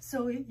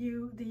 So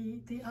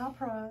the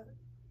opera,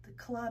 the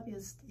club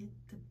is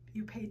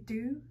you pay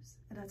dues,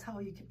 and that's how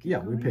you keep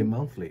going? We pay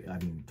monthly. I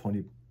mean,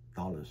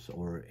 $20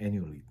 or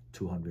annually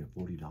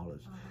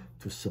 $240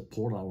 to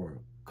support our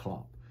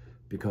club,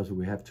 because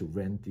we have to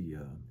rent the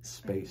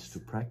space to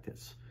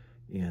practice,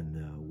 and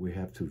we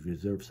have to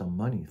reserve some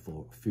money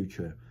for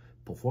future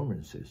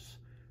performances.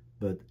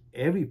 But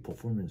every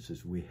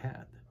performances we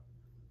had,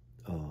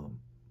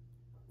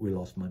 we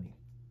lost money.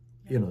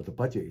 You know, the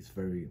budget is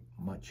very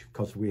much,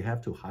 because we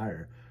have to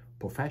hire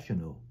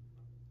professional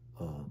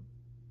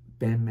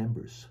band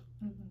members.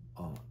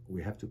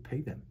 We have to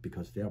pay them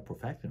because they are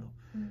professional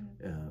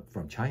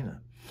from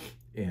China,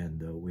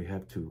 and we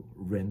have to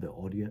rent the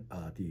audience,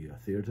 the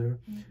theater.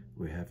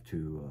 We have to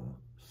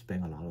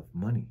spend a lot of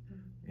money,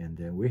 and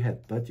then we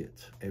had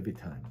budget every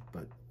time,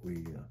 but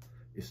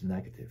it's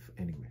negative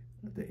anyway,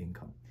 the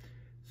income.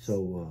 So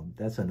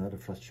that's another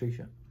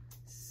frustration.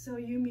 So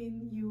you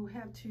mean you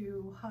have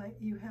to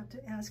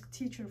ask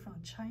teacher from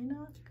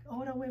China,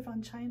 all the way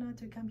from China,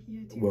 to come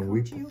here to when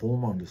we coach you?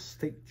 perform on the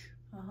stage?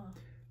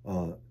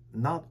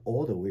 Not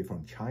all the way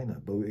from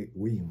China, but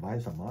we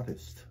invite some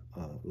artists,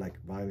 like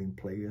violin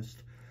players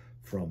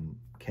from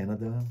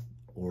Canada,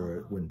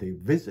 or when they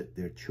visit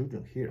their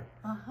children here,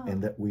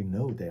 and that we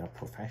know they are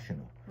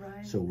professional.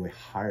 So we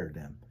hire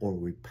them, or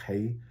we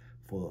pay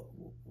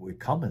we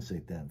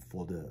compensate them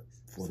for the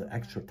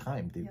extra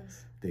time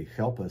they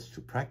help us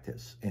to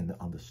practice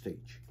on the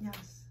stage.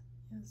 Yes,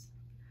 yes,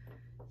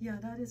 yeah.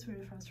 That is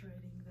very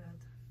frustrating. That.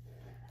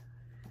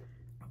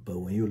 But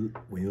when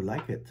you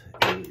like it,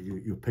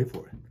 you pay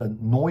for it. The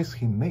noise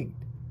he made,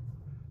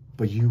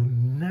 but you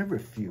never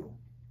feel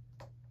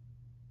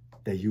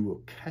that you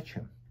will catch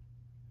him.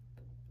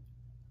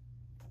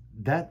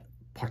 That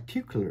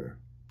particular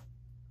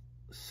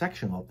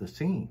section of the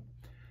singing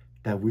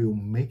that will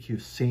make you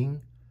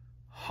sing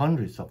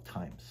hundreds of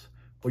times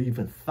or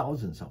even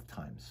thousands of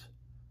times.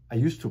 I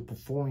used to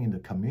perform in the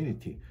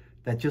community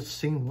that just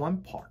sing one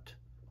part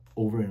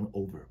over and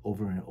over,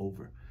 over and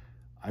over.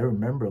 I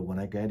remember when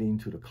I got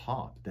into the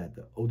club that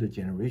the older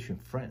generation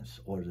friends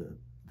or the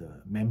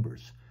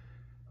members,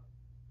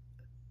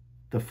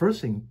 the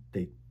first thing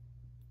they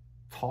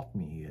taught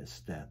me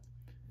is that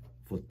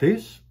for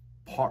this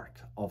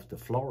part of the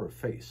floral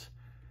face,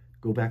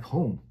 go back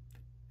home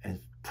and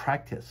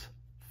practice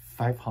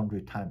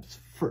 500 times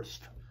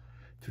first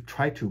to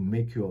try to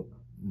make your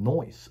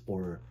noise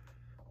or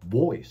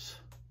voice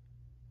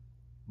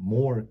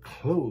more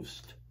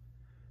close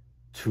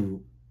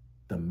to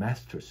the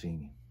master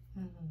singing.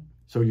 Mm-hmm.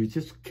 So you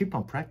just keep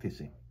on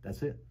practicing.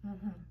 That's it.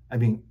 Mm-hmm. I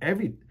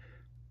mean,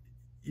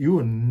 you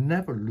will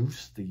never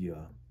lose the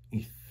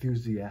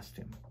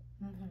enthusiasm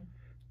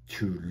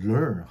to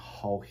learn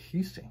how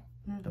he sings,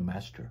 the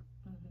master.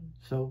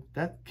 So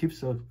that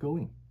keeps us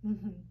going.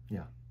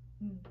 Yeah.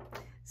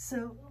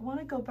 So I want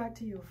to go back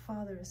to your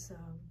father's,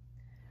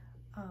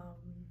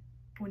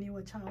 when you were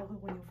a child,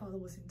 when your father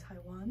was in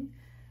Taiwan.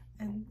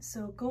 And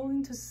so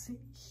going to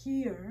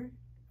hear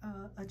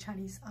a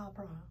Chinese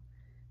opera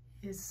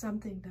is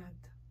something that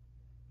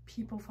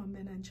people from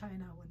mainland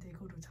China, when they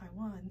go to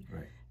Taiwan,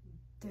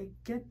 they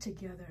get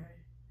together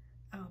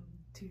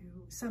to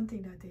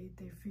something that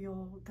they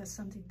feel that's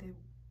something they,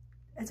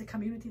 as a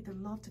community, they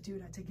love to do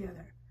that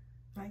together,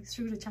 right?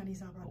 Through the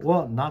Chinese opera.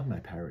 Well, not my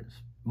parents,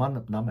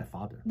 not my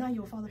father. Not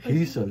your father.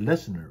 He's a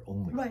listener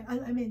only. Right.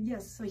 I mean,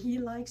 yes. So he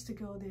likes to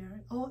go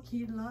there.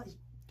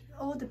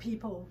 All the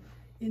people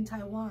in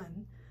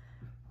Taiwan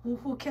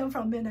who came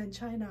from mainland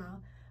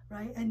China,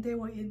 right? And they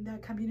were in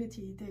that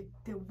community.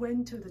 They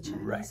went to the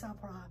Chinese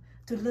opera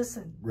to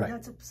listen. Right.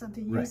 That's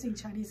something using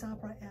Chinese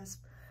opera as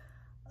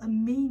a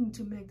mean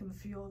to make them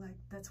feel like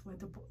that's where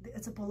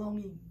it's a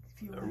belonging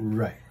feel.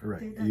 Like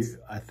right.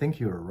 I think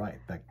you were right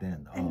back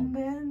then. And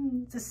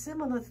then the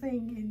similar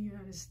thing in the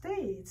United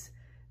States,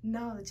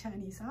 now the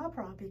Chinese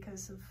opera,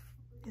 because of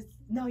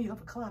now you have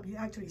a club, you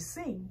actually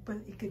sing, but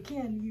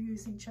again, you're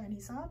using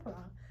Chinese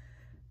opera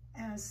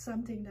as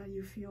something that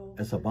you feel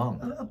as a bond,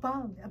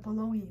 a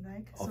belonging,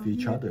 right? Of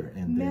each other.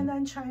 And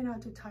mainland China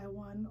to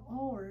Taiwan,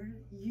 or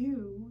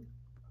you,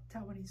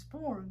 Taiwanese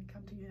born,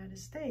 come to the United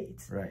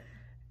States. Right.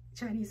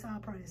 Chinese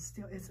opera is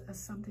still is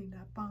something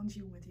that bonds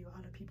you with your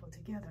other people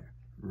together.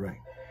 Right.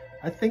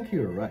 I think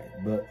you're right,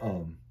 but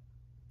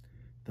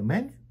the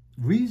main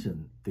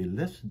reason they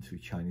listened to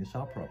Chinese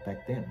opera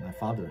back then, my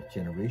father's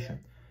generation,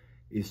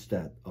 is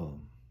that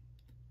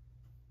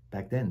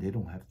back then they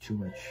don't have too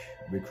much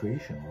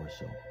recreation or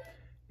so,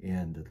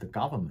 and the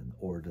government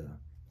or the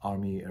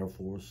Army, Air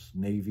Force,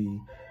 Navy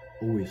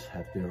always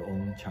have their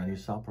own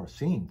Chinese opera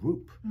singing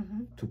group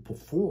to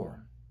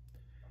perform.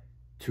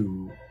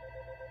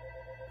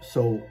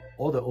 So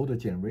all the older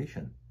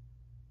generation,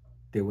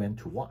 they went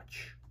to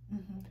watch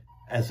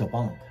as a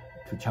bond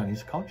to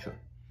Chinese culture.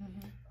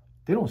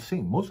 They don't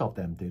sing. Most of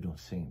them, they don't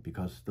sing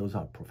because those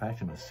are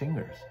professional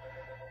singers.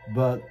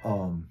 But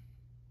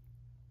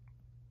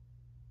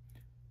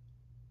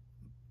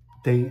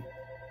they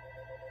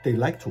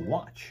like to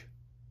watch.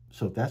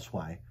 So that's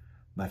why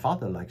my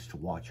father likes to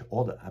watch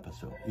all the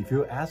episodes. If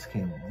you ask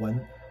him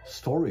one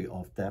story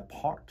of that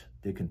part,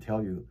 they can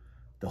tell you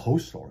the whole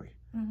story.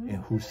 And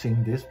who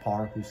sing this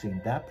part, who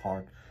sing that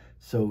part.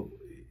 So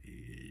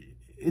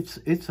it's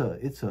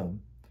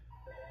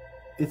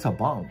a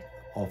bond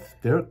of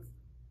their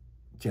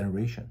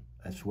generation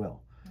as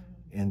well.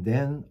 And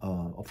then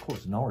of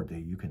course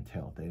nowadays you can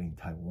tell that in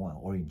Taiwan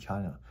or in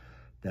China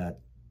that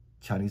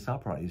Chinese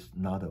opera is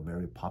not a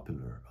very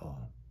popular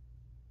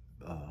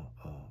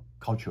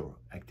cultural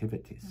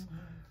activities.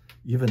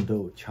 Even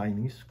though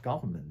Chinese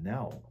government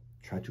now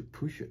try to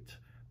push it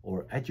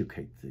or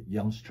educate the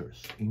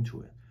youngsters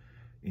into it.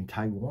 In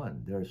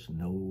Taiwan, there's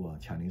no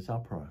Chinese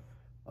opera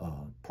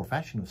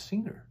professional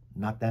singer.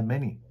 Not that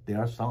many. There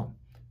are some,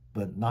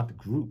 but not the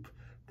group.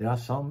 There are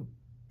some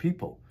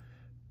people,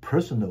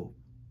 personal,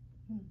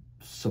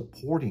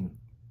 supporting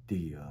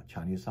the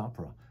Chinese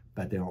opera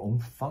by their own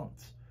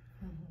funds.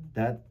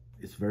 That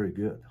is very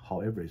good.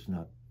 However,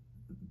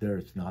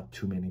 there's not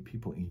too many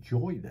people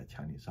enjoy that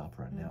Chinese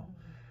opera now.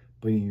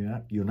 But in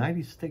the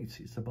United States,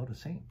 it's about the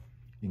same.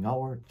 In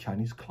our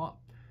Chinese club,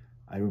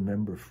 I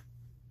remember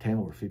 10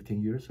 or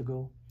 15 years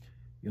ago,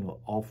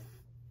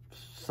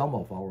 some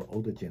of our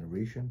older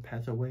generation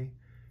passed away,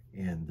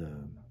 and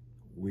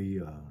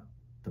we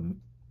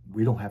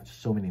don't have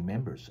so many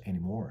members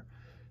anymore.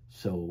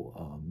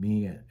 So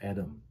me and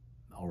Adam,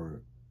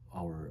 our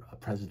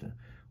president,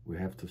 we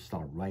have to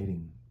start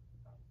writing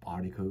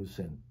articles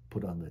and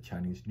put on the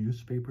Chinese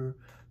newspaper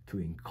to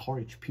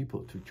encourage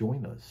people to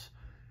join us.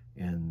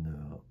 And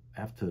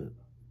after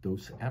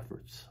those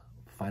efforts,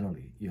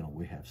 finally,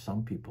 we have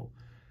some people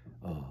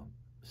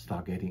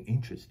start getting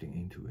interested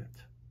into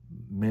it.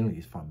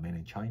 Mainly from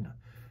mainland China,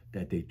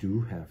 that they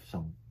do have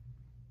some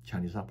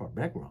Chinese opera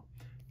background,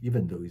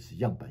 even though it's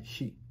样板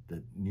戏,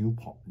 the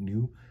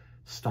new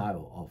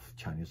style of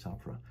Chinese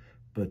opera,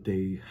 but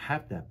they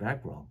have that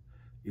background.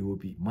 It will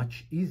be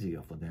much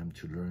easier for them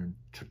to learn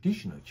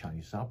traditional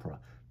Chinese opera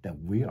that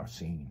we are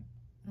seeing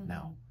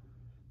now.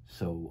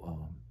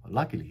 So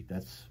luckily,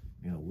 that's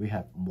we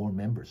have more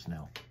members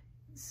now.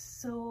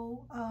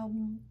 So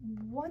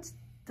what's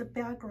the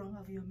background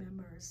of your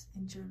members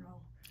in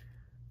general?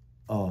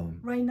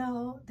 Right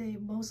now, they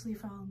mostly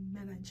from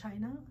mainland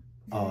China.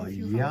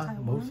 Yeah,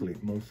 mostly.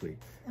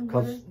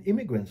 Because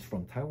immigrants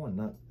from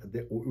Taiwan,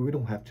 we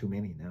don't have too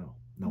many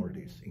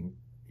nowadays in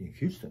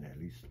Houston at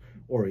least,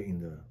 or in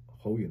the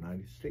whole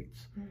United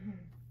States.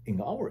 In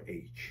our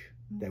age,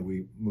 that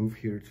we move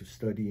here to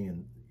study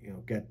and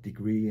get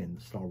degree and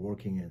start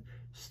working and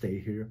stay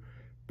here,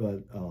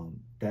 but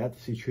that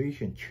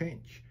situation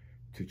changed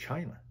to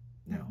China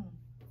now.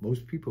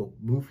 Most people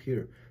move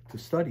here to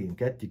study and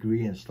get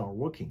degree and start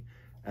working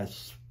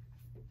as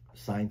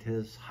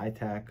scientists,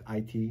 high-tech,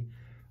 IT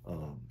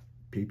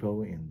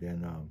people, and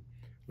then,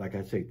 like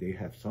I say, they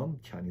have some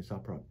Chinese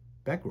opera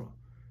background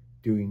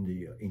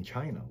in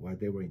China, while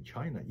they were in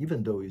China,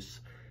 even though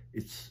it's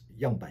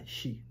样板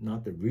戏,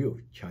 not the real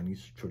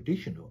Chinese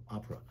traditional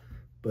opera,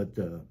 but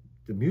the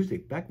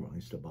music background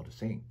is about the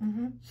same.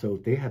 So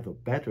they have a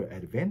better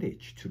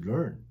advantage to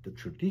learn the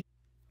tradition.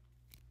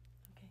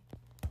 Okay.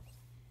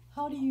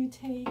 How do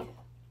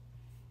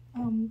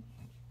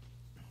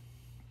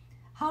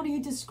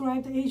you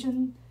describe the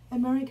Asian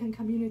American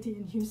community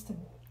in Houston?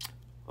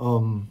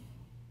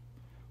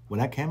 When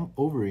I came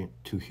over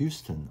to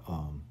Houston,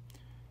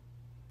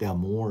 there are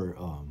more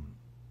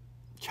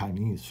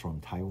Chinese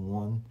from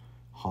Taiwan,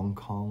 Hong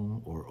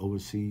Kong, or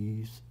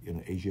overseas in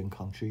an Asian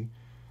country.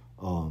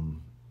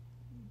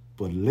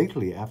 But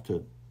lately,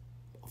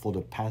 for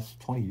the past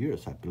 20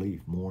 years, I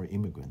believe, more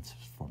immigrants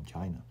from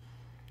China.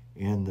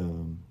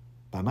 And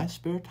by my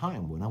spare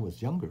time, when I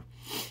was younger,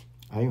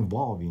 I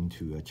involved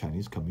into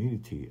Chinese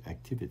community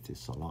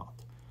activities a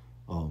lot.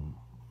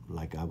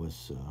 Like I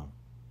was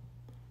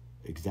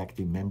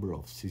executive member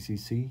of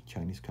CCC,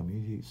 Chinese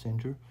Community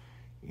Center,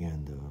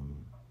 and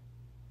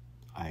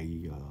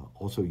I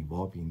also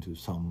involved into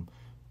some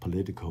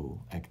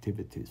political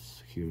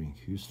activities here in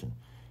Houston,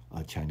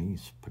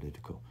 Chinese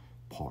political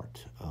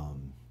part,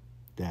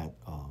 that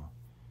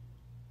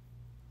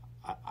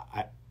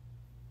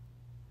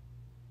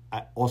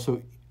I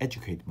also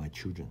educate my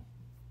children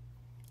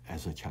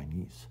as a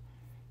Chinese,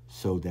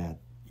 so that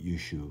you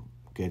should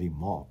get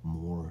involved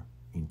more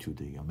into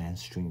the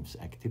mainstream's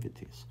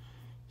activities.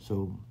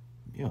 So,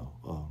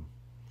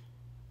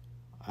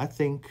 I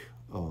think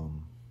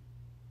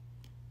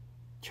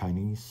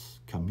Chinese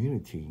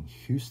community in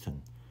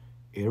Houston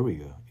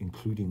area,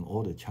 including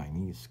all the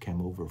Chinese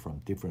came over from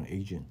different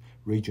Asian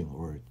region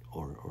or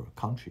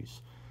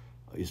countries,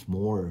 is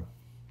more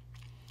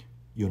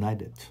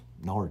united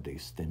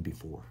nowadays than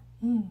before.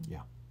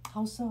 Yeah.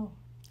 How so?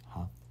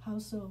 Huh? How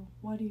so?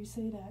 Why do you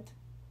say that?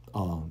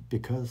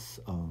 Because,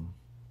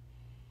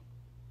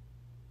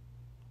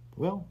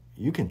 well,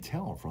 you can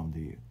tell from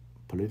the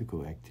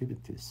political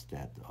activities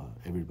that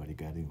everybody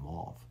got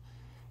involved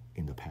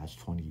in the past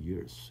 20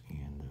 years.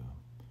 And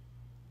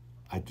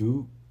I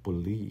do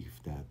believe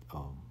that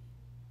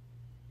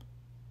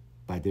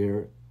by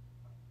their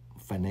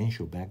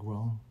financial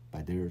background,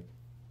 by their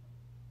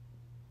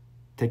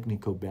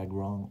technical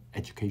background,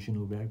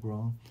 educational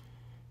background,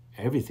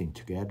 everything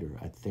together,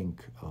 I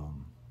think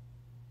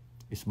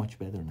it's much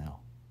better now.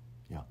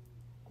 Yeah.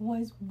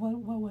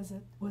 What was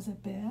it? Was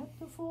it bad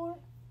before?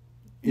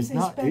 It's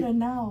not better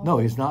now. No,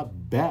 it's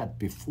not bad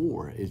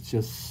before. It's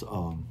just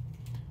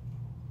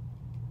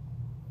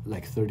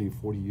like 30,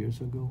 40 years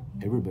ago.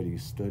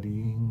 Everybody's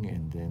studying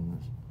and then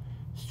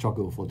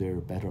struggle for their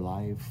better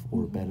life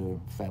or better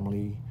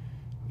family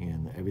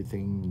and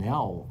everything.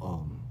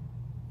 Now,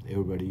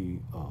 everybody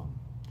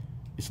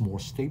is more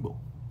stable,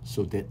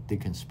 so that they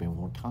can spend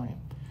more time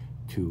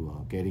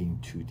to get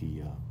into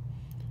the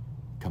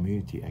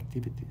community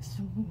activities.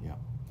 Yeah.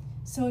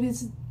 So it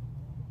is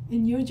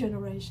in your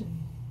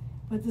generation,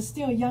 but there's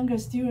still younger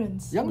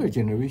students. Younger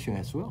generation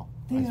as well.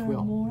 They are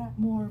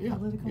more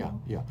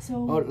political. Yeah. So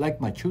like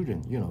my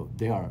children,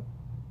 they are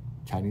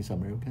Chinese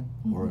American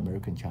or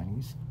American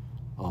Chinese.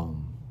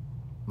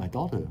 My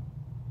daughter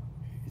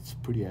is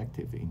pretty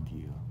active in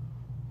the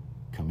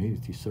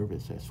community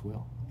service as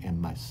well. And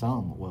my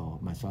son,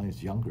 my son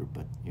is younger,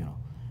 but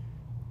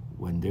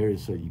when there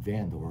is an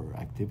event or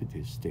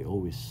activities, they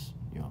always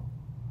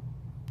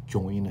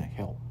join and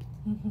help.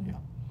 Yeah.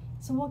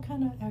 So what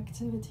kind of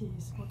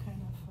activities? What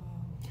kind of?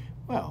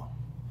 Well,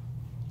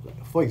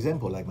 for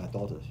example, like my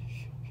daughter,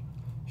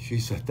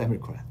 she's a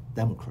Democrat,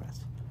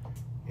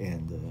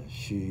 and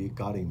she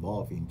got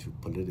involved into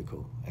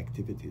political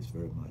activities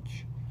very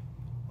much.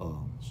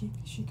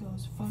 she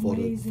goes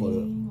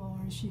fundraising, or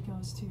she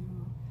goes to.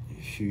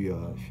 She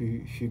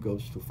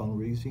goes to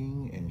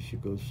fundraising, and she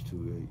goes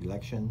to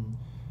election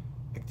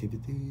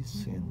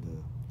activities,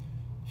 and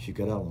she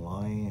get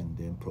online and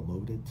then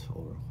promote it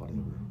or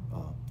whatever.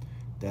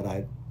 That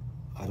I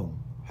don't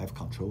have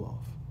control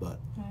of,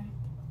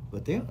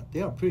 but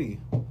they are pretty.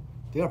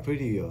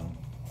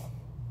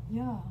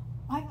 Yeah,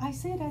 I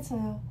say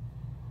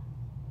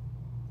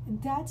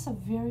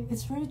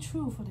it's very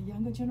true for the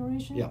younger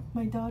generation. Yeah.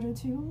 My daughter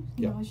too.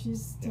 You know,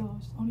 she's still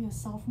only a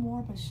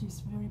sophomore, but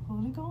she's very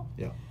political.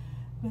 Yeah.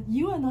 But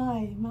you and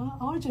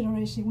our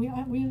generation, we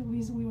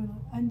were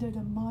under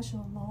the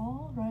martial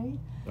law, right?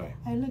 Right.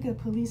 I look at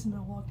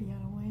policemen walk the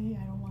other way.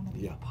 I don't want to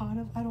be a part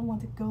of. I don't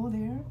want to go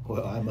there.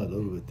 Well, I'm a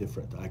little bit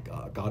different. I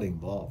got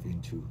involved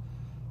into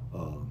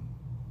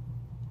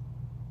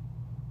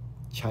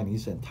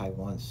Chinese and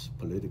Taiwan's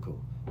political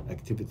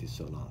activities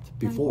a lot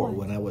before,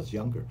 when I was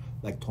younger,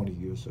 like 20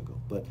 years ago.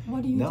 But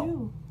what do you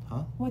do?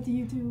 Huh? What do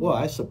you do? Well,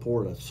 I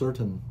support a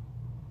certain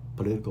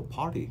political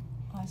party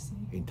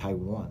in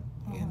Taiwan,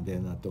 and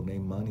then I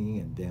donate money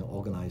and then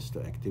organize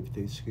the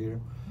activities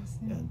here,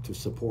 and to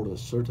support a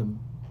certain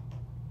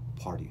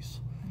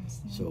parties.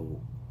 So,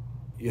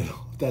 you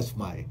know, that's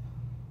my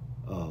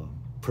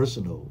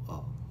personal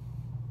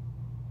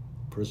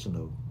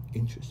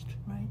interest.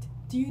 Right.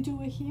 Do you do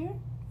it here?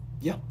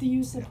 Yeah. Do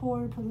you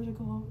support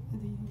political?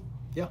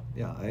 Yeah.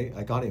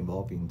 I got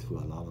involved into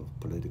a lot of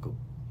political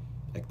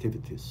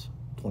activities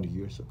 20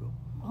 years ago.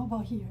 How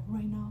about here,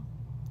 right now?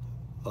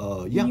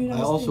 Yeah, we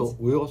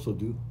also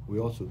do.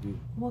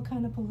 What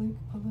kind of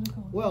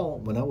political? Well,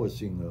 when I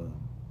was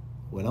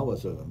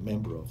a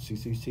member of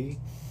CCC,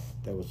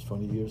 that was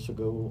 20 years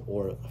ago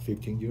or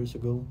 15 years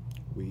ago.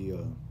 We,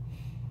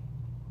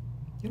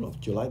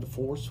 July the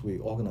 4th, we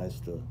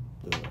organized the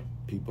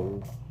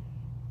people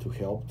to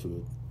help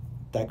to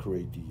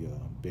decorate the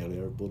Bel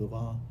Air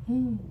Boulevard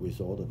with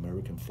all the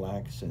American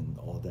flags and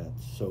all that.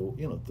 So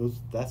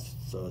that's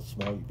a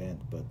small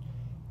event, but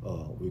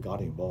we got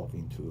involved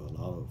into a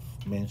lot of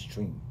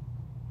mainstream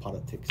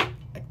politics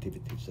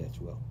activities as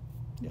well.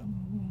 Yeah.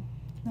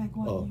 Like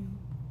what you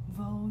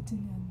vote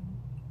and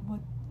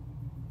what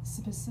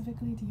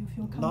specifically do you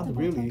feel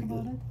comfortable talking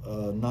about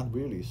it? Not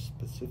really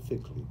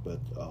specifically, but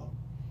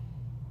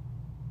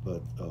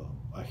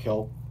I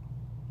help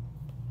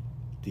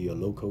the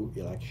local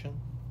election.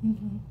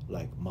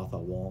 Like Martha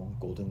Wong,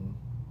 Golden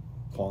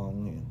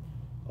Kwong, and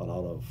a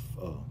lot of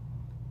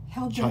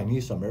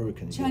Chinese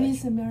American.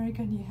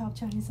 You help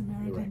Chinese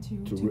American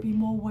to be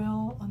more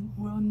well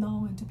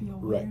known and to be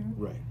aware.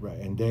 Right.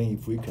 And then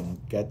if we can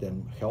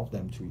help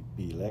them to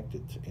be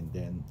elected, and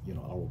then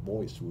our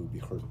voice will be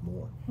heard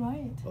more.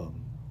 Right.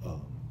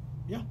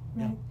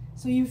 Yeah.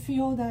 So you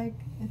feel like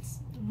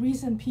it's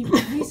recent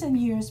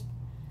years,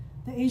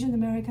 the Asian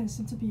Americans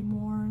seem to be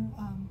more.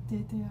 They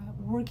are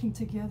working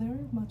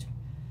together much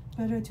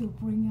better to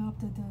bring up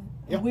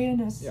the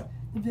awareness,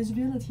 the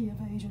visibility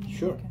of Asian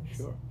Americans.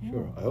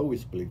 Sure. I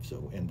always believe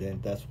so, and then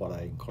that's what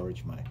I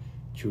encourage my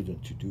children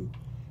to do.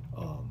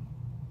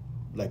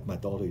 Like my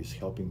daughter is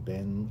helping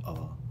Ben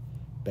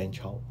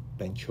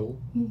Cho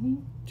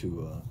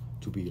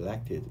to be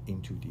elected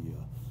into the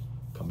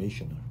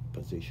commissioner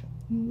position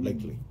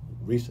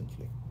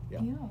recently.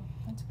 Yeah,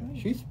 that's great.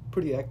 She's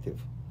pretty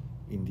active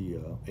in the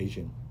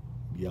Asian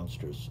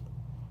youngsters'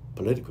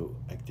 political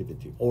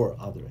activity or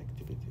other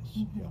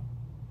activities.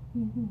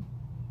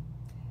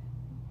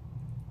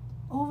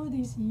 Over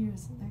these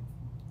years, like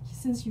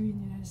since you're in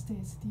the United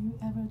States, do you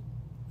ever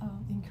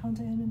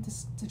encounter any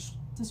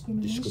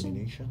discrimination?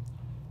 Discrimination?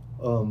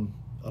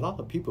 A lot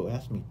of people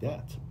ask me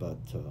that, but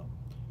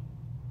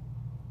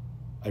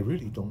I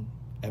really don't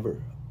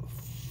ever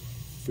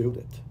feel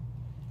it.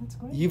 That's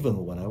great.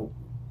 Even when I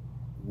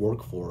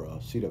work for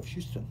City of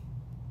Houston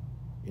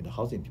in the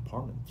housing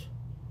department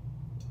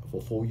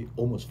for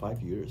almost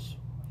 5 years,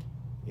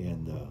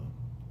 and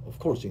of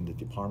course in the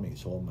department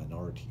it's all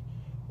minority,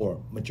 or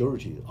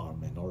majority are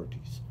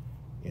minorities,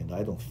 and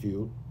I don't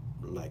feel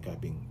like I've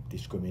been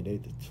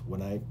discriminated.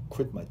 When I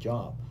quit my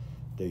job,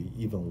 they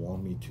even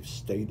want me to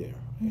stay there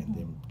and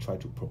then try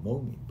to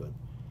promote me, but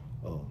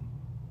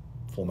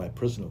for my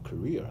personal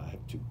career I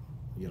have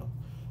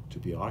to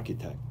be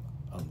architect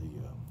on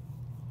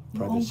the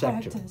private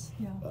sector,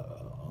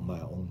 on my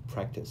own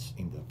practice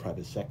in the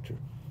private sector,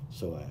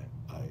 so I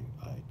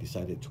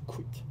decided to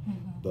quit.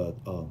 But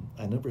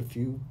I never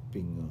feel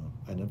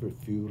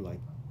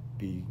like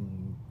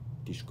being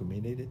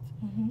discriminated,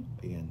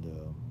 and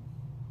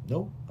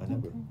no, I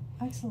never.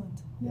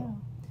 Excellent. Yeah.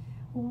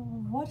 Well,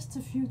 what's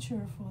the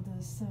future for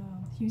this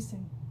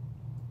Houston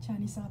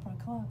Chinese Opera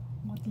Club?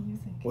 What do you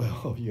think?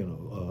 Well,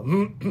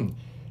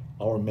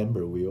 our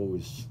member, we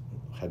always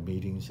have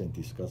meetings and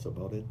discuss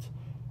about it,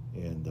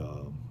 and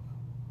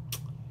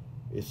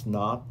it's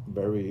not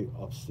very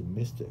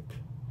optimistic.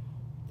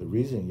 The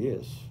reason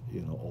is,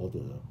 all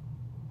the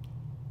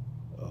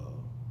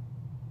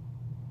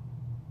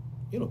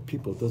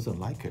people doesn't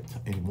like it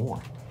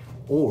anymore,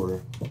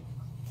 or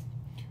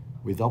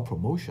without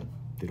promotion,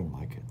 they don't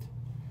like it.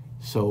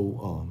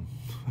 So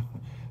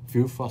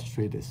feel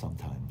frustrated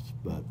sometimes,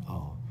 but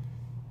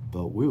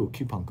we will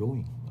keep on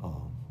going.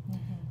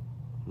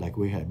 Like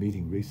we had a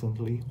meeting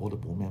recently, all the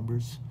board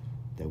members,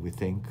 that we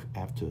think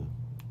after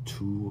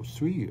 2,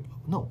 3,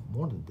 no,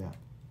 more than that,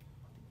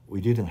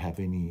 we didn't have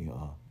any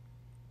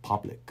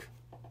public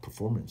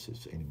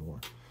performances anymore.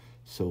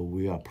 So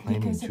we are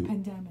planning because of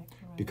pandemic,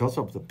 right? Because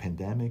of the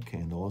pandemic,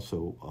 and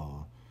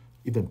also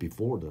even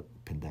before the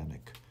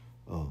pandemic,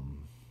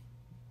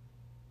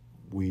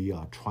 we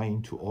are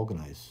trying to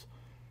organize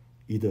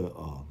either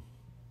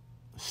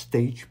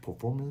stage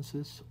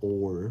performances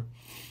or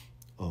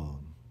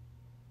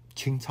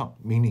Chinatown,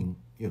 meaning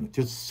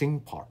just sing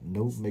part,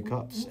 no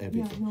makeups,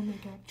 everything. Yeah, no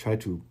makeup. Try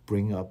to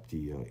bring up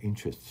the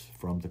interests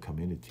from the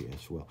community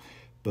as well,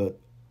 but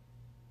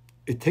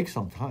it takes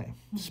some time,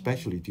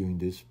 especially during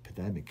this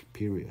pandemic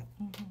period.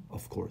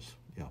 Of course,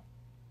 yeah.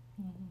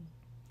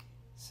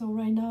 So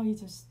right now you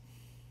just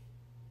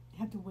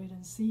have to wait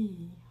and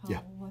see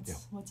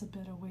what's a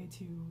better way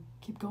to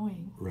keep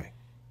going. Right.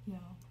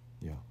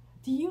 Yeah.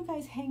 Do you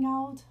guys hang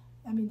out?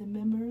 I mean, the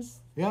members.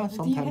 Yeah,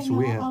 sometimes do you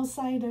we hang out have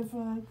outside of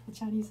the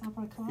Chinese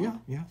Opera Club.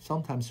 Yeah.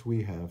 Sometimes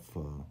we have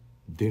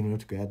dinner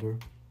together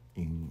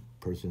in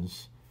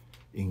persons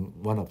in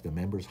one of the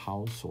members'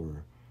 house,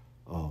 or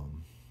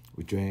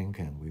we drink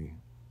and we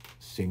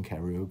sing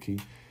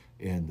karaoke,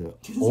 and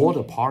all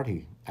the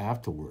party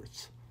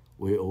afterwards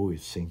we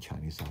always sing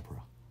Chinese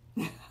opera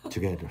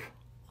together.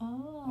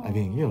 Oh. I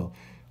mean,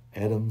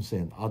 Adams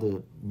and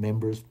other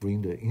members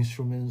bring the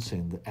instruments,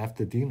 and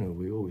after dinner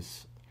we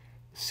always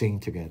sing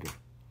together.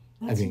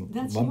 That's your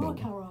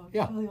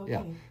karaoke.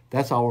 Yeah.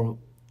 That's our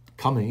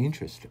common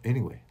interest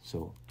anyway.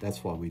 So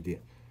that's what we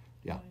did.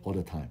 Yeah, right. All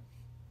the time.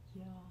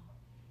 Yeah.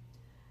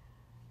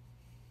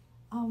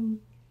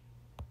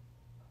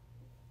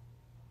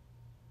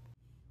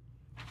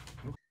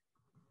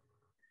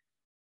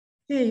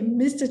 Hey,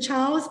 Mr.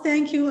 Tsao,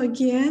 thank you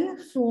again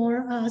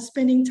for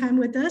spending time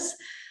with us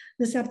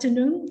this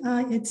afternoon.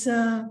 It's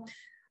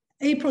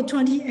April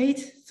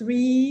 28th,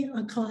 3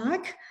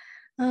 o'clock.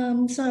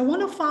 So I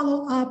want to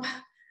follow up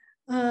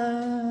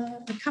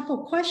a couple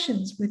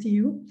questions with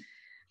you.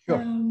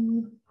 Sure.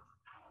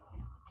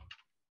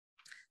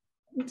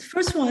 The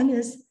first one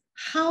is,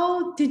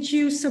 how did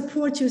you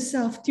support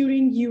yourself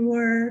during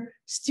your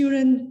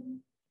student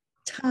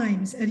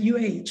times at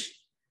UH?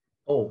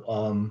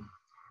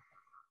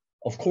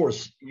 Of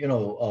course,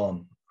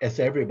 as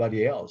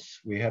everybody else,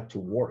 we have to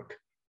work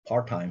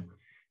part-time.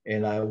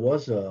 And I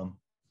was a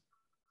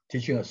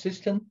teaching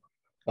assistant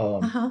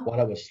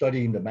while I was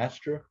studying the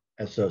master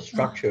as a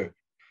structure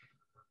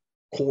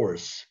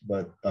course.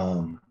 But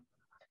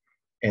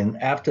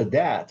and after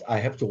that, I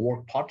have to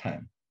work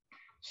part-time,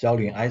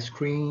 selling ice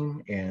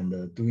cream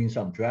and doing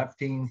some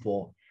drafting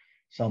for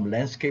some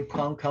landscape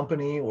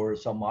company or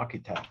some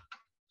architect.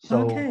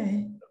 So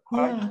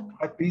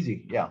quite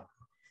busy, yeah.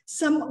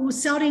 Some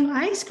selling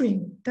ice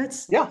cream.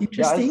 That's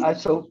interesting.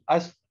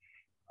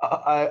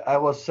 I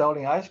was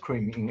selling ice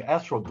cream in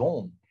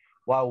Astrodome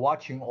while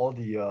watching all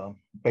the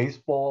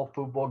baseball,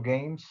 football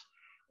games,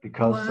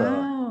 because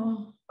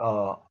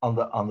on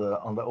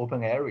the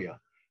open area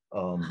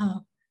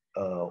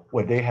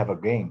where they have a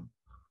game.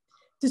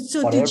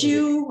 So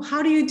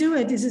how do you do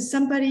it? Is it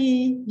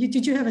somebody?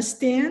 Did you have a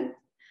stand?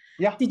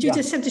 Yeah. Did you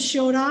just have to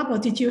show up, or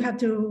did you have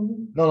to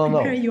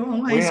prepare your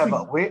own ice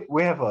cream?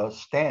 We have a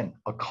stand,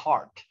 a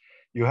cart.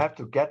 You have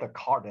to get a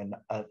cart and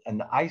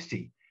an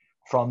icy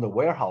from the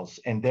warehouse,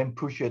 and then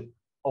push it,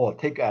 or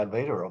take an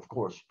elevator, of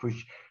course, push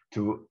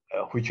to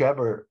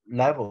whichever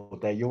level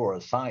that you are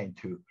assigned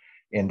to,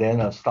 and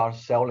then start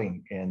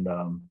selling. And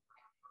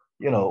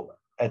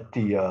at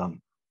the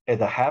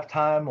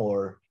halftime,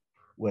 or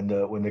when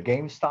the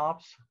game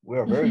stops, we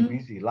are very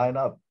busy. Line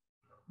up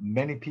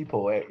many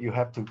people. You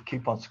have to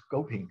keep on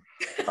scoping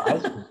the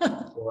ice cream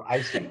or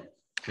icing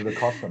to the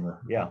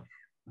customer. Yeah.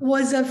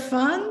 Was it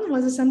fun?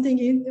 Was it something?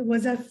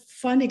 Was that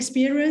fun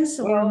experience,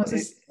 or was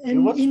it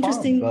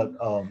interesting? Fun,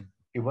 but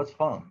it was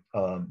fun.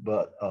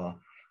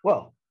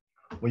 Well,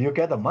 when you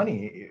get the money,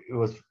 it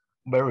was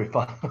very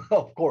fun,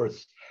 of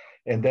course.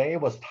 And then it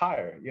was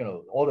tired.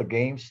 All the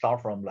games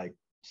start from like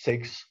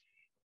 6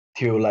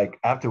 till like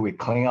after we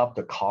clean up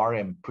the car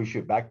and push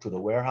it back to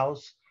the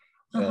warehouse.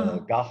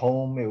 Got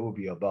home, it will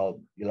be about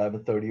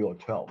 11:30 or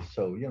 12.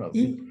 So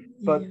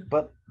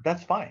but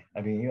that's fine.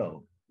 I mean,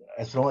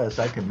 as long as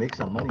I can make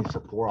some money,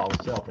 support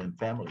ourselves and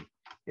family.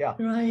 Yeah.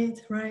 Right.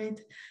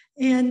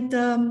 And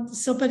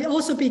but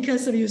also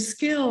because of your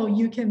skill,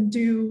 you can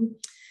do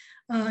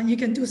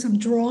some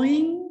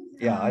drawing.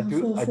 Yeah, I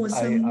do.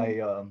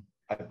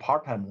 I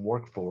part-time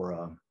work for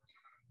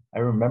I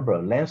remember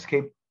a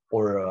landscape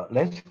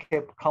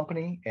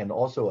company, and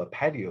also a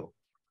patio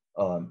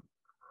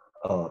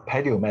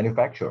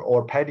manufacturer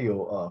or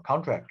patio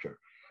contractor,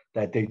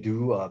 that they do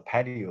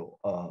patio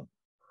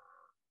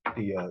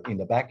in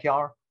the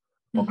backyard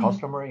for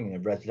customer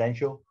in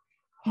residential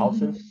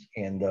houses,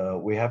 and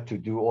we have to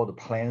do all the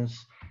plans,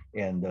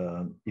 and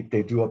if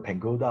they do a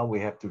pagoda, we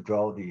have to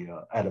draw the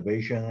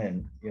elevation and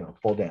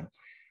for them.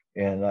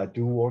 And I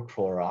do work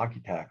for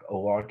architect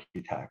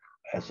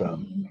as a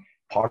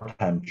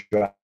part-time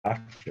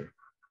drafter,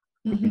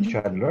 which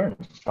I learned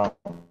some,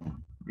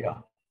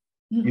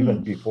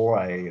 even before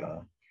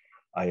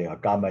I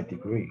got my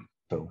degree.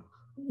 So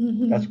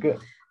that's good.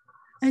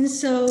 And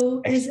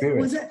so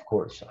experience, of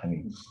course. I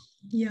mean,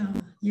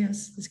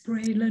 yes, it's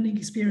great learning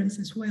experience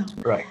as well.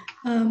 Right.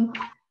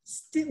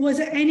 Was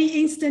there any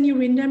incident you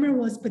remember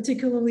was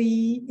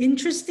particularly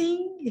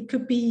interesting? It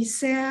could be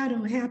sad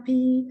or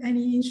happy.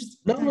 Any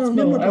interesting? No.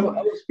 I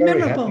was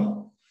very happy.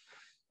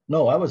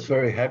 No, I was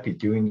very happy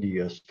during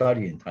the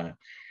studying time,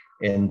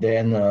 and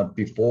then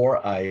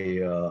before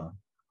I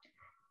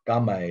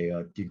got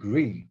my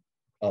degree,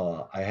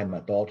 I had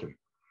my daughter,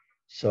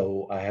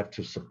 so I have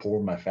to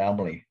support my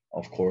family,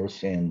 of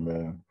course, and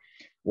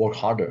work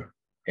harder.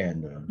 And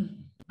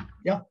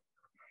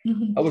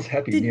I was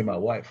happy near my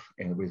wife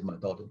and with my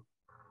daughter.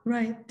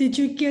 Right. Did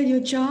you get your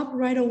job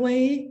right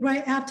away,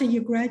 right after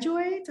you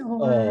graduate,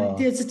 or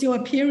there's still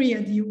a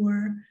period you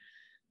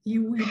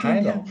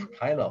kind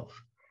of.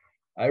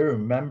 I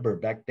remember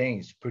back then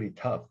it's pretty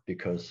tough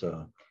because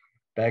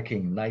back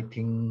in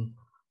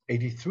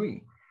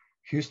 1983,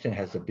 Houston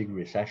has a big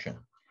recession.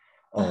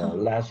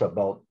 Lasts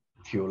about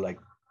till like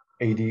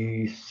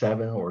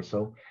 87 or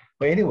so.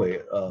 But anyway,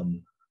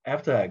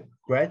 after I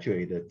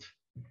graduated,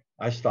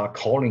 I started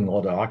calling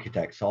all the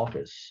architect's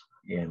office,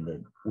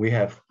 and we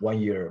have 1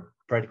 year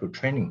practical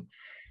training.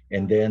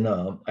 And then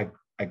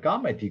I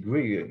got my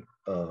degree,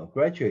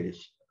 graduated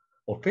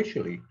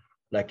officially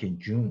like in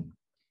June.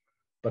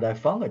 But I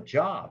found a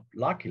job,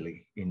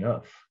 luckily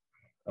enough,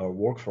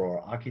 work for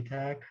an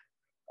architect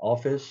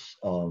office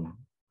on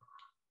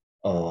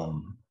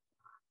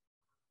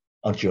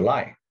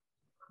July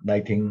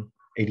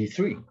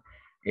 1983.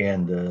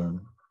 And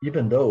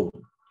even though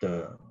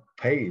the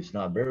pay is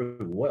not very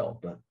well,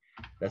 but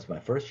that's my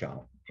first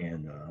job.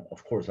 And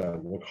of course, I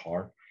work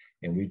hard,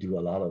 and we do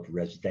a lot of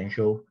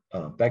residential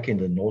back in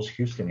the North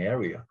Houston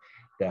area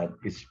that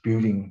is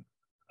building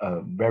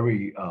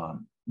very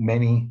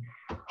many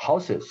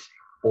houses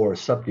or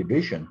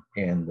subdivision.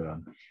 And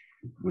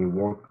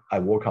I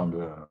work on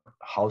the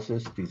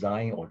houses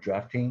design or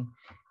drafting,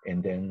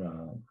 and then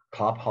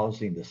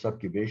clubhouse in the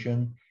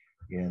subdivision.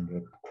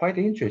 And quite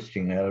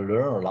interesting. I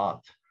learned a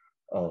lot,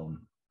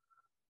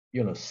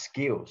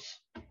 skills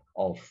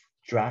of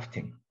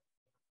drafting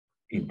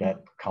in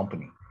that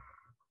company.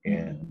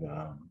 And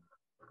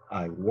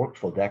I worked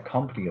for that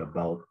company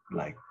about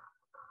like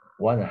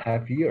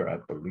 1.5 years, I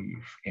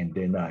believe. And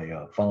then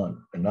I found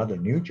another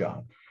new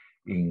job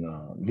in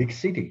Lake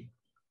City.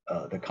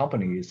 The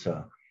company is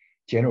a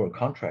general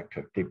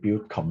contractor. They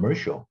build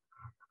commercial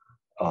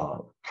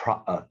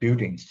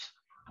buildings,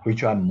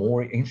 which I'm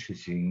more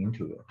interested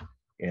into.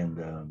 And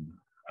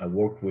I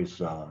work with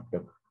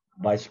the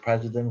vice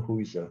president, who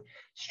is a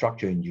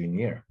structural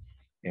engineer,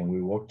 and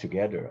we work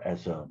together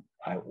as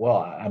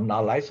I'm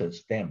not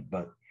licensed then,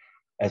 but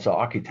as an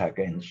architect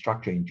and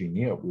structural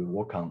engineer, we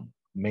work on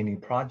many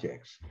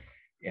projects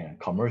and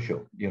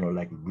commercial,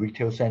 like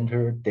retail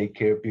center,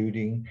 daycare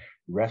building,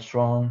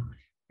 restaurant,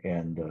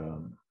 and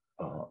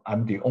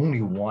I'm the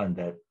only one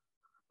that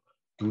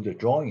do the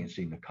drawings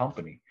in the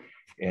company.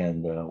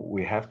 And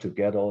we have to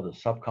get all the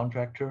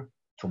subcontractor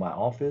to my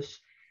office,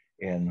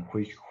 and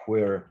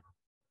where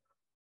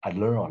I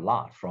learn a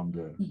lot from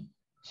the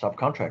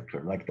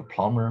subcontractor, like the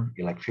plumber,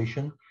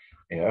 electrician,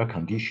 air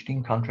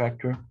conditioning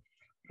contractor,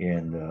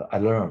 and I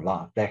learned a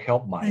lot. That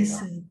helped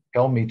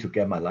me to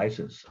get my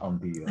license on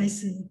the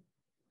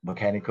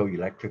mechanical,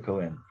 electrical,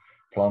 and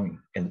plumbing,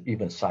 and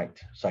even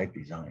site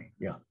design.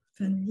 Yeah.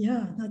 And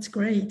yeah, that's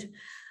great.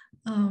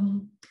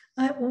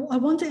 I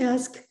want to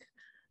ask,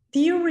 do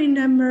you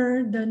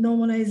remember the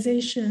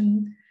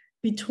normalization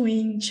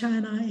between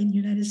China and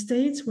United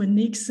States when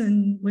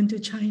Nixon went to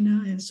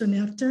China, and soon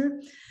after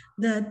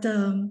that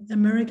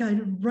America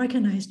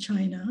recognized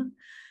China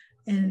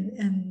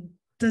and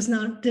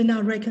did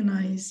not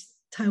recognize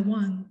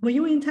Taiwan? Were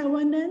you in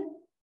Taiwan then?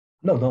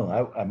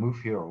 No, I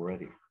moved here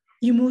already.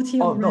 You moved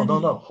here already?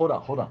 No, hold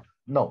on.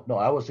 No,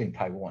 I was in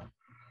Taiwan.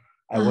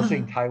 I was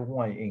in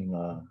Taiwan in,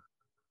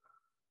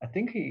 I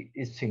think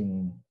it's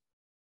in...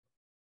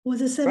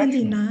 Was it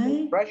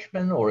 79?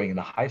 Freshman or in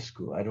the high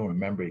school, I don't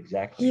remember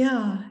exactly.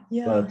 Yeah.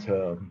 But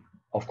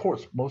of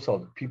course, most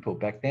of the people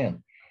back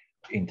then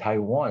in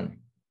Taiwan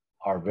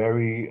are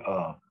very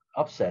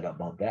upset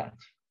about that.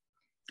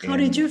 How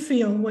did you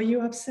feel? Were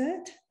you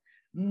upset?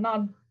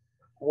 Not,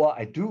 well,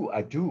 I do.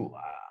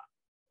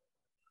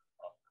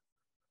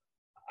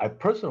 I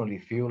personally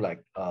feel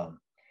like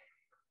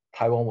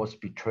Taiwan was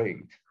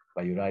betrayed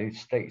by United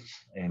States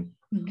and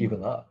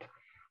given up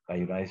by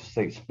United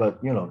States. But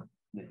you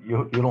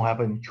don't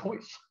have any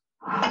choice.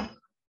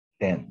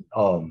 Then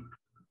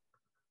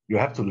you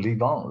have to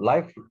live on.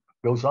 Life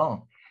goes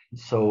on.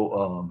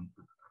 So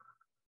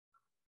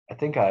I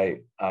think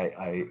I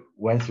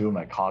went through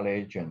my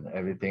college and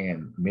everything,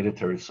 and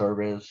military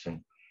service,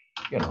 and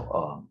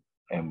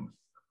and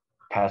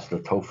passed the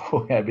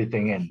TOEFL and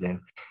everything, and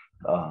then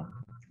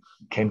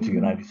came to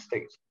United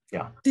States.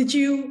 Yeah. Did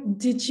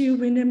you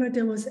remember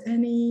there was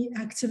any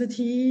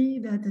activity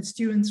that the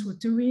students were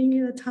doing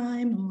at the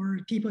time, or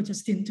people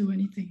just didn't do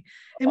anything?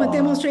 And with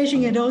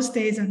demonstration in those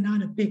days are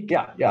not a big.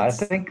 Yeah. I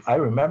think I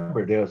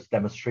remember there was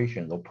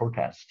demonstrations or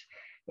protests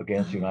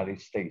against the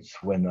United States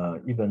when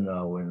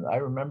when I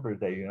remember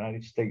the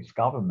United States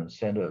government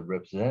sent a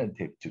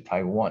representative to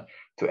Taiwan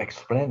to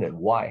explain it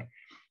why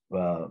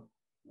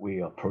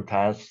we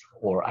protest,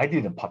 or I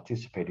didn't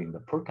participate in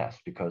the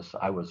protest because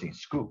I was in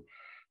school,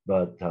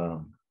 but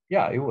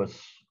yeah, it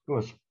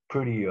was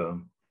pretty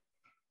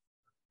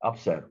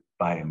upset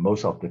by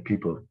most of the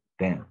people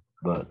then,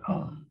 but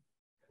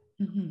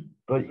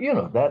but you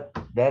know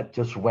that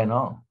just went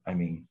on. I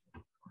mean,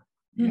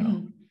 you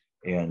know,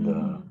 and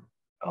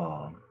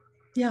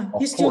yeah,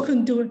 you still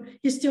couldn't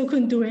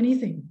do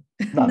anything.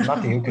 No,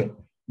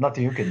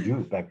 nothing you can do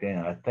back then,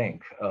 I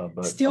think.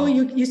 But still,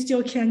 you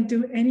still can't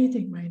do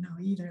anything right now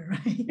either,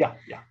 right?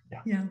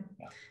 Yeah.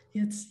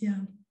 It's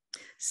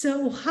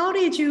So how do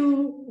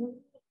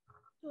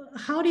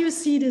you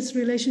see this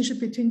relationship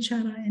between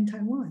China and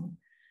Taiwan?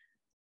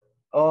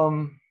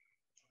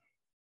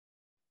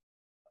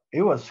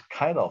 It was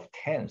kind of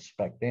tense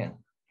back then,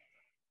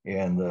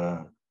 and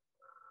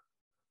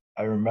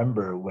I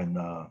remember when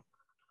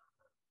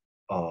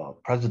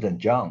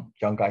President Chiang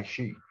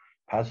Kai-shek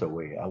passed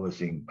away. I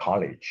was in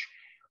college,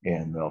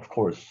 and of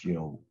course, you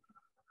know,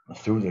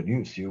 through the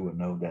news, you will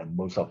know that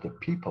most of the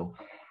people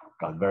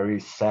got very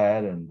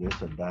sad and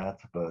this and that.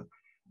 But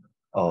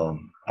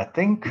I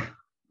think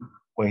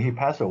when he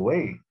passed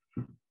away,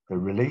 the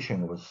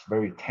relation was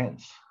very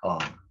tense.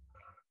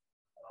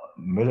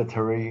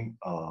 Military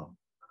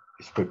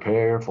is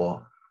prepared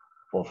for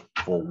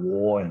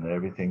war and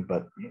everything,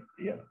 but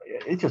yeah,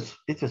 it just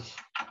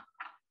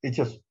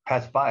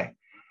passed by.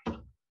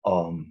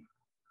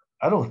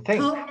 I don't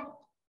think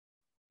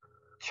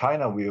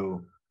China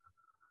will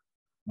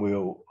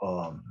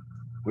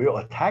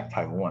attack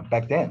Taiwan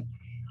back then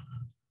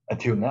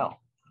until now.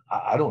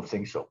 I don't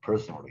think so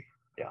personally.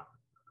 Yeah.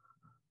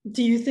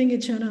 Do you think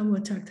China will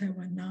attack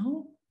Taiwan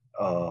now?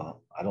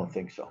 I don't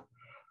think so.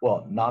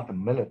 Well, not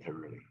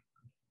militarily.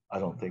 I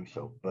don't think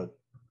so. But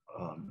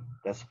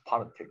that's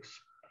politics.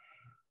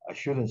 I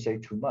shouldn't say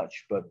too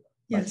much, but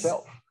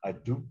myself, I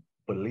do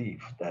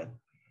believe that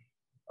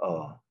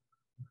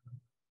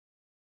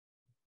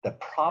the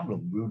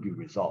problem will be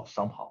resolved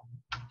somehow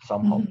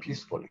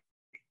peacefully,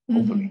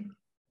 hopefully.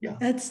 Yeah.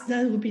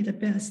 That would be the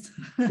best.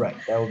 Right,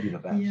 that would be the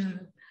best. Yeah,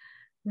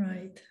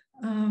 right.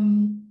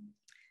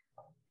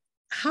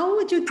 How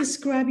would you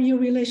describe your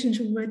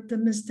relationship with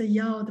Mr.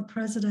 Yao, the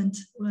president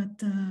with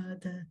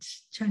the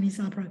Chinese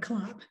Opera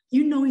Club?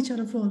 You know each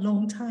other for a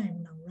long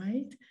time now,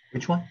 right?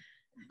 Which one?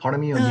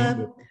 Pardon me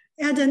again?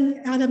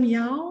 Adam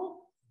Yao.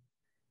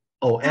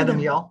 Oh, Adam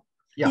Yao?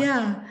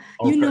 Yeah.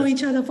 You know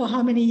each other for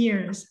how many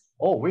years?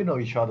 Oh, we know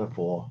each other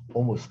for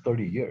almost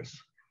 30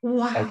 years.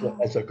 Wow.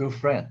 As a good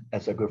friend.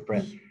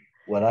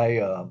 When I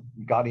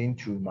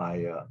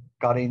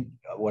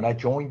when I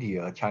joined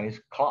the Chinese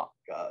club,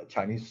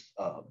 Chinese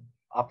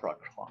opera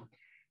club,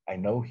 I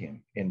know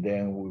him, and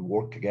then we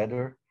work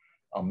together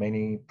on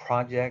many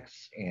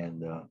projects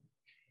and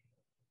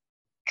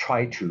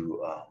try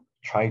to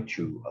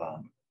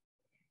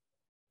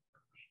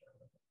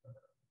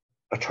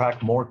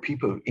attract more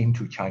people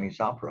into Chinese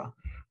opera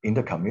in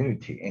the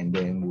community. And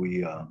then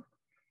we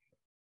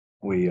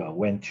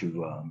went to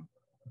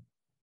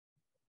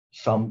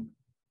some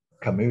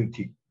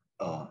community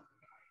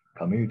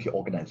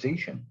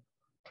organization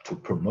to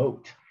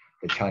promote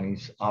the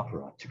Chinese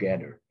opera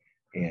together.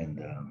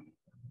 And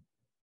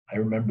I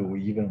remember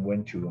we even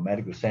went to a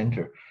medical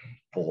center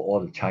for all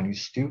the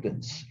Chinese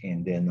students,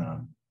 and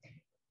then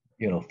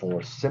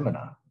for a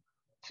seminar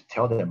to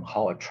tell them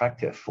how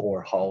attractive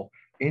or how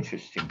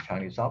interesting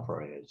Chinese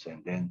opera is.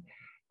 And then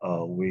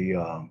we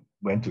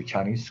went to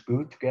Chinese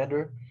school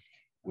together.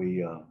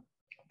 We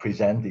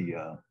present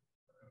the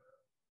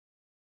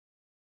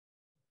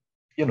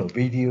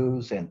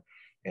videos,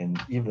 and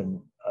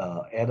even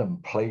Adam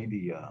played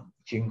the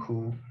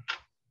Jinghu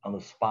on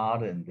the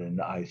spot, and then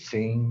I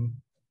sing,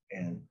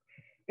 and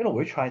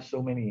we tried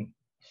so many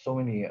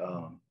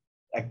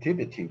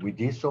activity. We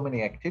did so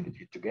many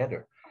activities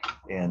together,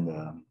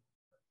 and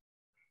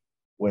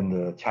when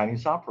the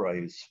Chinese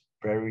opera is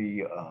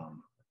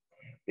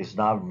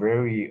not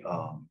very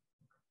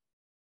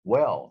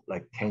well,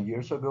 like 10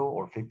 years ago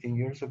or 15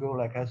 years ago,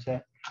 like I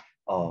said,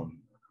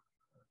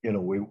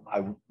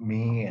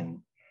 me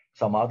and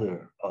some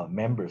other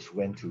members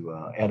went to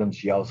Adam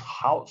Yao's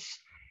house.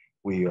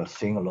 We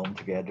sing along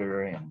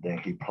together, and then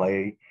he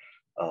played.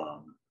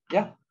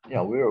 We're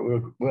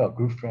a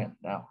good friend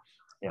now.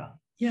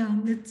 Yeah,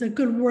 it's a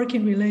good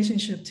working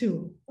relationship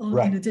too.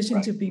 In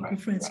addition to being good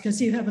friends,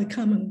 because you have a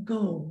common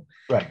goal.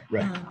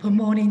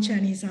 Promoting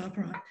Chinese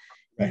opera.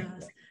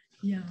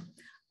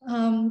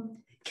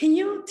 Can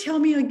you tell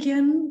me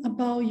again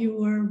about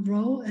your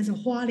role as a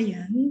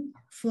Hualien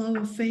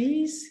flower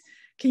face?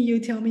 Can you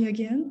tell me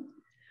again?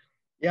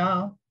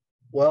 Yeah,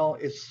 well,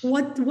 it's...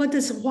 What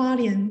does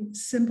Hualien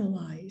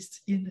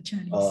symbolize in the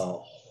Chinese?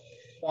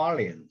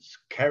 Hualian's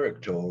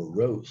character or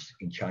roles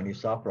in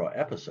Chinese opera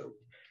episode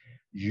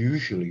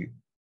usually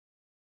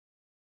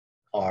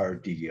are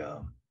the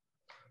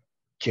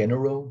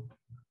general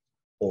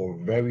or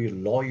very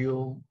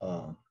loyal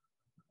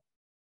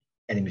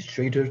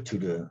administrator to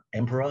the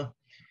emperor,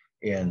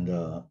 and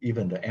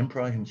even the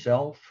emperor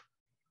himself.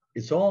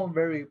 It's all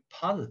very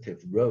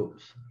positive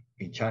roles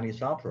in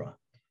Chinese opera.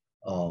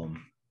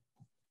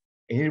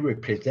 It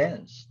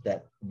represents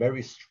that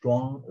very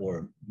strong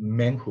or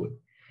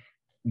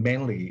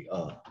manly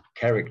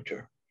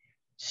character.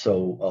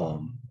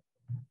 So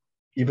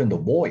even the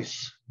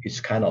voice is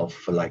kind of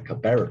like a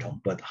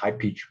baritone, but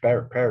high-pitched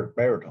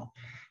baritone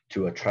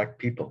to attract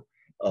people,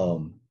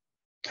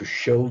 to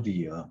show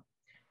the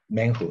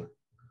manhood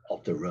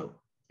of the role.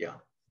 Yeah.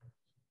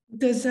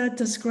 Does that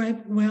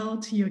describe well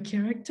to your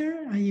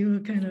character? Are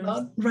you kind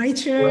of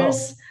righteous? Well,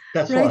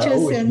 that's what I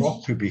always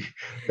want to be.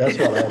 That's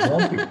what I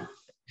want to be.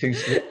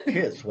 Since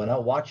kids, when I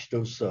watch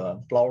those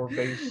flower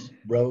face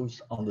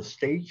roles on the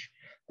stage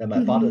that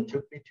my father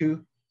took me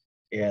to,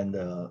 and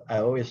I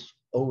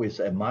always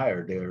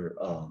admire their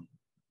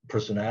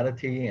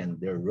personality and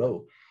their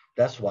role.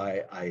 That's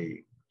why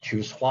I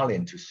choose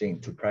Hualien to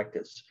sing, to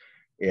practice.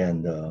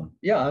 And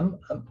yeah,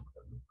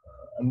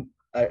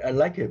 I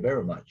like it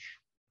very much,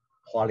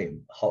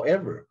 Hualien.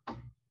 However,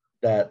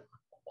 that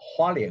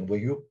Hualien,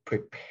 when you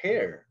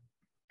prepare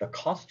the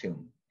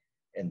costume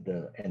and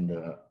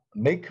the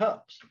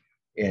makeups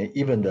and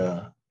even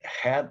the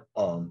head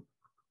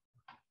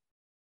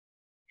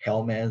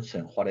helmets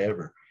and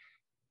whatever,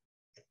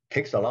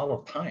 takes a lot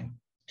of time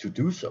to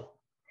do so.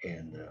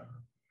 And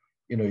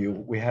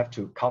we have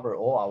to cover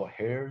all our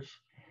hairs,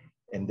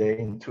 and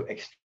then to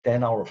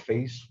extend our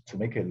face to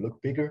make it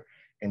look bigger,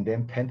 and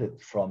then paint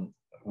it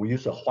we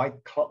use a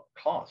white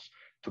cloth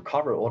to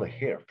cover all the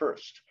hair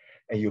first,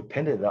 and you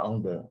paint it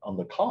on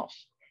the cloth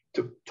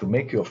to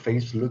make your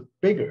face look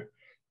bigger.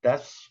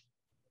 That's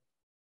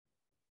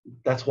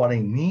what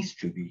it needs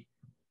to be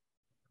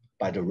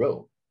by the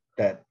role,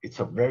 that it's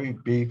a very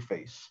big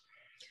face.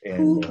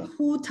 And,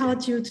 who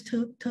taught you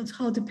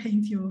how to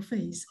paint your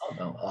face?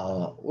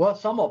 Well,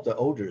 some of the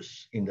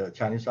elders in the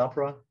Chinese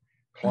opera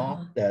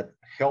club that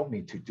helped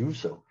me to do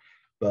so.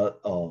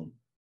 But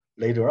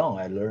later on,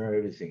 I learned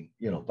everything,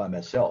 by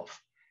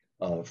myself,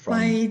 from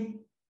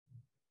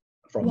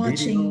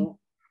watching,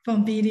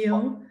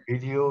 video,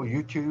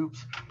 YouTube,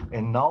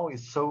 and now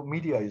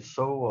media is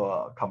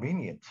so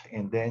convenient,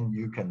 and then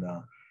you can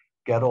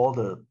get all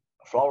the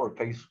flower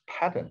face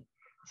pattern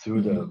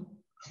through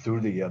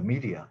the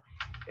media,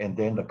 and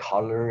then the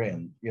color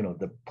and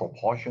the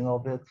proportion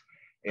of it,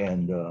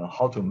 and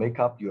how to make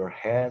up your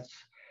heads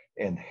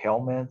and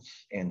helmets,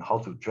 and how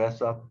to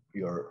dress up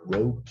your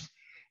robes,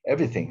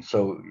 everything.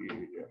 So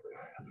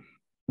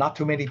not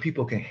too many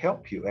people can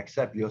help you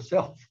except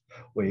yourself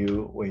when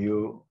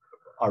you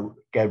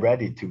get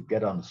ready to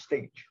get on the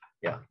stage.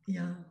 Yeah.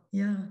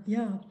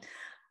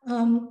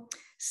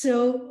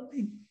 So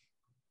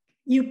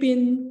you've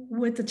been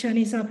with the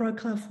Chinese Opera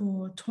Club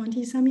for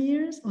 20 some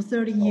years or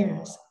 30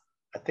 years?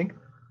 I think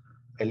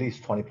at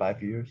least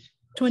 25 years.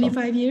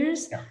 25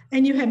 years? Yeah.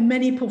 And you have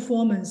many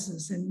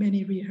performances and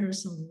many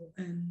rehearsals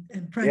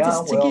and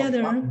practice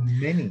together.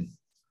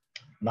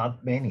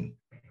 Not many.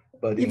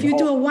 But if you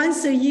do it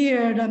once a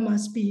year, that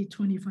must be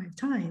 25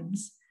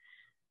 times.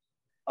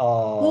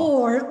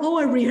 Or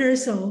a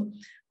rehearsal.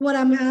 What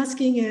I'm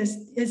asking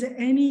is there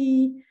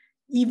any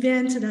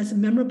event that's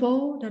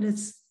memorable, that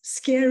is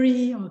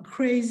scary or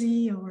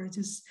crazy, or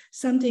just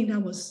something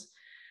that was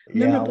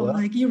memorable,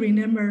 like you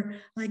remember,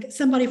 like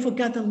somebody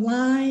forgot the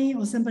line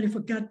or somebody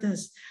forgot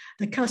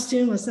the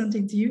costume or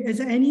something? Is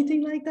there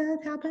anything like that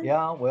happen?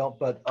 Yeah, well,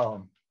 but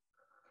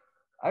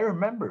I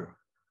remember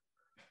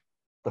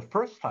the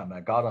first time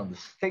I got on the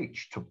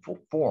stage to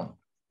perform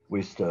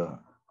with the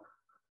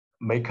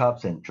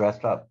makeups and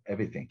dressed up,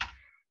 everything,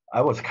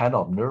 I was kind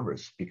of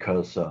nervous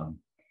because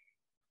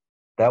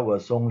that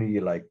was only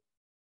like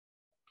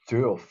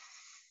 3 or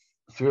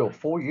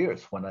 4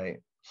 years when I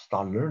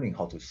started learning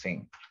how to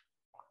sing.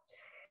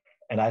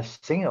 And I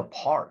sing a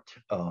part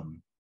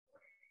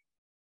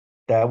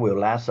that will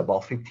last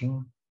about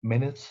 15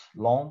 minutes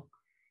long.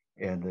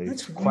 And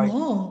it's quite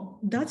long.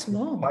 That's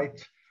long.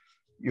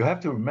 You have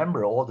to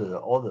remember all the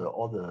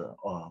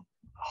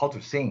how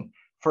to sing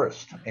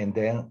first, and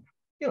then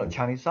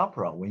Chinese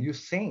opera, when you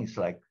sing, it's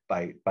like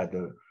by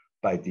the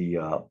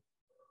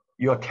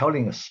you're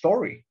telling a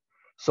story.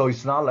 So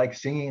it's not like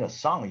singing a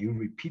song. You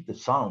repeat the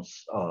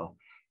songs,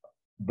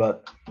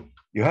 but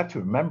you have to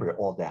remember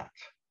all that.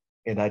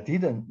 And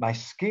my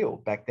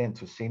skill back then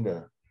to sing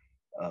the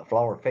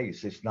flower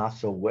face is not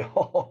so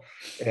well.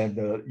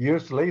 And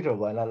years later,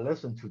 when I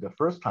listened to the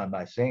first time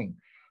I sang,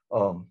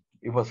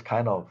 it was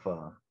kind of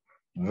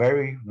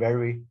very,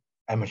 very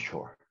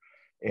amateur.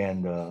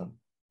 And,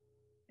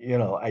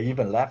 I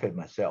even laugh at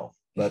myself.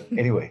 But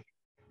anyway,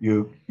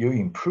 you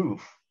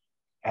improve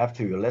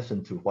after you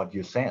listen to what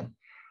you sang.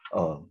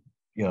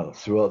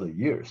 Throughout the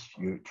years,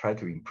 you try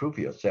to improve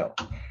yourself.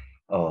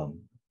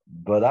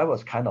 But I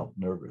was kind of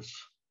nervous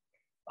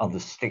on the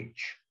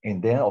stage.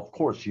 And then, of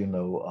course,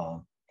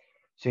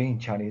 singing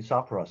Chinese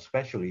opera,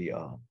 especially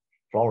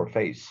Flower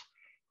Face,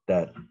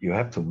 that you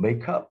have to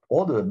make up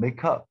all the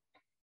makeup,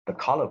 the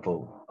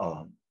colorful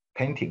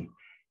painting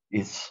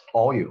is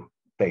oil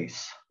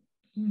base.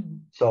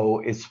 So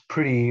it's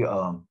pretty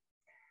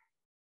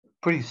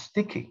pretty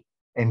sticky.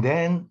 And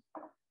then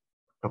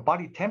the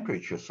body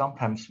temperature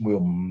sometimes will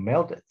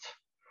melt it.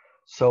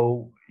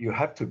 So you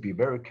have to be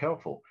very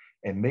careful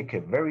and make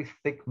a very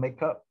thick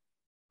makeup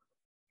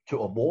to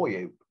avoid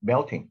a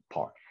melting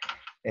part.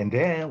 And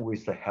then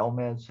with the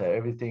helmets and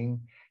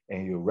everything,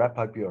 and you wrap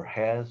up your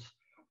heads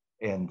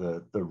and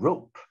the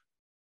rope.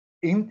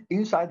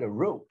 Inside the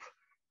rope,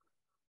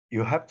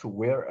 you have to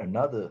wear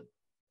another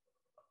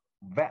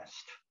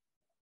vest,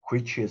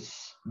 which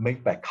is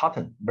made by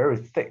cotton, very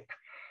thick.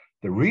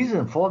 The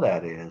reason for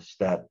that is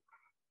that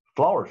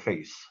Flower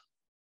Face,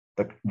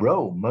 the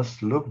robe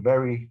must look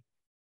very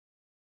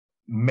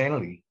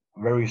manly,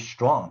 very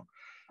strong.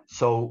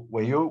 So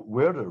when you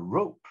wear the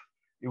rope,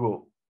 it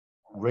will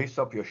raise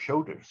up your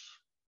shoulders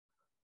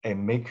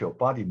and make your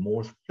body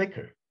more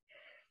thicker.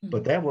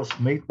 But that was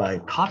made by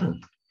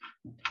cotton,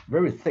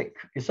 very thick.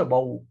 It's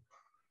about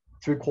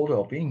 3/4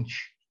 of an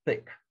inch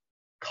thick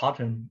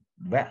cotton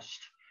vest.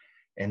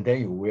 And then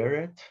you wear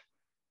it.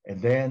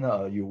 And then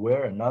you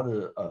wear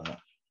another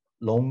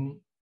long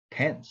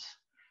pants.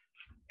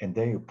 And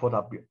then you put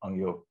up on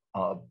your,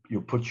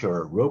 you put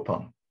your rope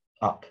on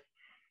up.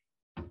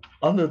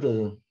 Under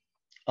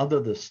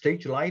the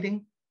stage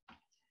lighting,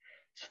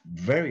 it's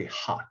very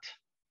hot,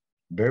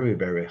 very,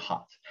 very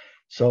hot.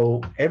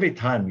 So every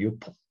time you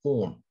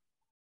perform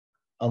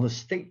on the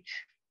stage,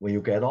 when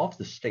you get off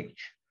the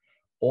stage,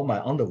 all my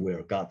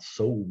underwear got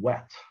so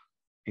wet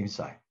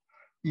inside.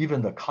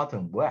 Even the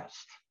cotton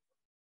vest,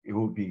 it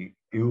will be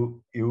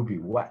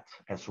wet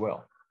as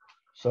well.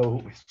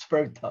 So it's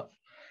very tough.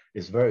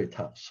 It's very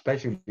tough,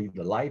 especially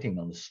the lighting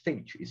on the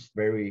stage is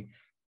very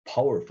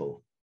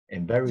powerful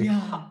and very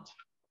hot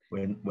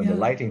when the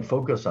lighting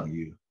focus on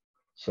you.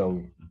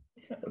 So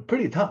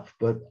pretty tough,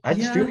 but I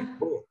still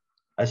enjoy it.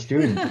 I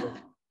still enjoy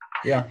it.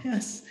 Yeah.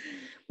 Yes.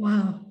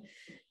 Wow.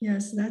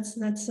 Yes, that's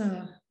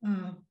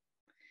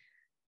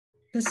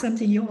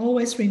something you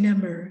always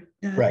remember.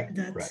 That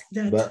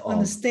but, on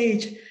the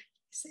stage,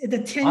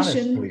 the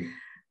tension.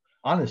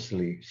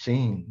 Honestly,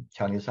 seeing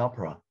Chinese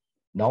opera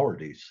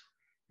nowadays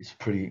is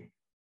pretty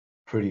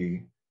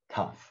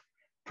tough,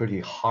 pretty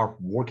hard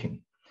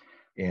working,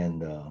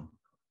 and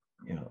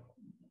you know,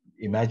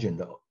 imagine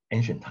the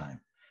ancient time,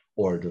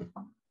 or the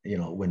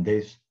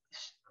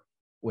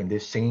when they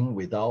sing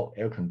without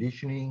air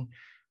conditioning,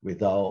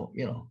 without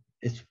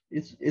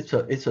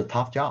it's a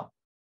tough job.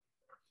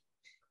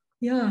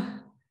 Yeah,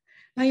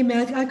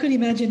 I could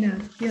imagine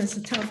that. Yes,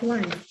 a tough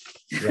life.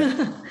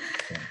 Yeah.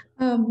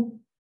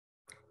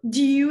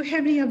 Do you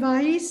have any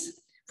advice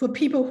for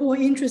people who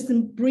are interested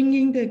in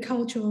bringing the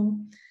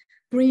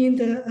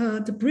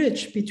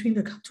bridge between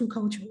the two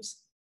cultures?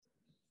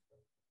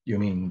 You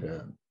mean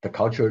the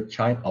culture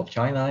of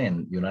China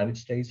and United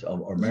States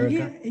or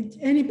America? Yeah,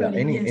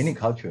 anybody. Any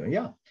culture,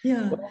 yeah.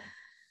 Yeah. Well,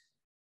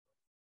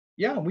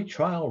 yeah, we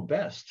try our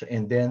best.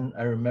 And then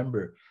I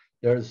remember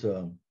there's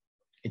an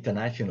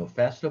international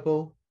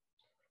festival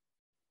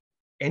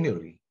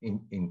annually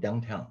in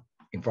downtown,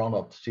 in front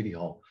of City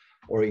Hall,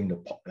 or in the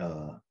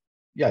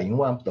in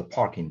one of the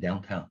park in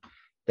downtown,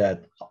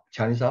 that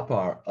Chinese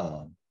opera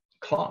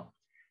club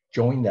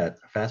joined that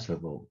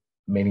festival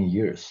many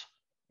years.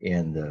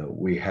 And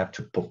we have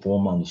to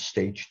perform on the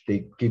stage.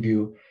 They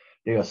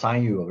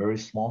assign you a very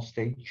small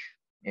stage,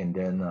 and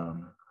then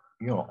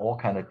all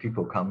kind of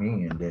people come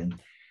in and then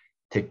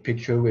take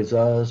picture with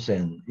us,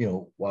 and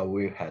while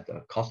we had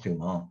a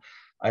costume on,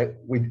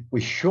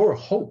 we sure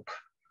hope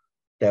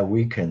that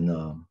we can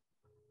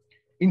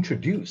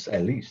introduce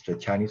at least the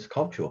Chinese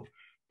culture,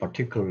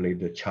 particularly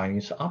the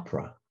Chinese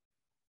opera,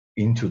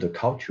 into the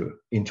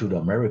culture, into the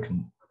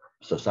American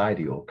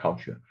society or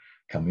culture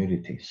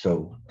community.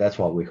 So that's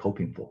what we're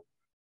hoping for.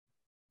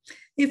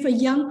 If a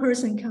young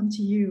person comes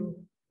to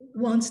you,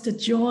 wants to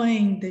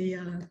join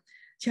the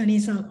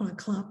Chinese opera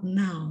club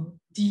now,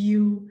 do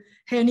you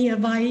have any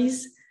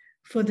advice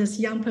for this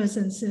young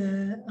person's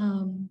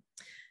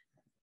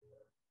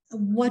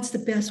what's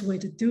the best way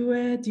to do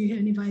it? Do you have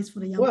any advice for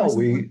the young person?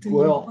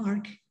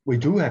 We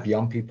do have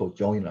young people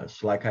join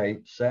us. Like I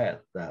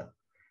said, that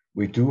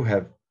we do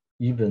have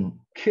even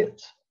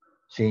kids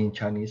singing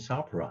Chinese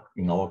opera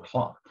in our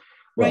club.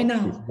 Right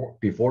now,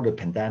 before the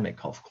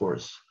pandemic, of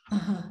course,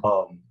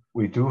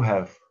 we do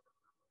have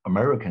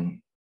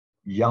American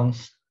young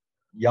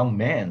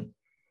men,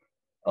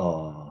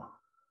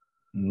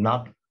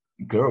 not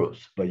girls,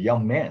 but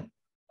young men,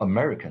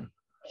 American,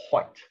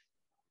 white,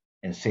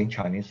 and sing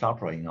Chinese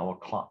opera in our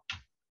club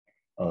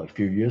a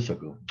few years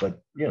ago.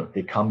 But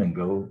they come and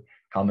go.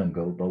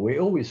 But we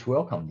always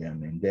welcome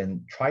them and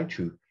then try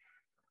to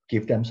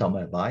give them some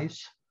advice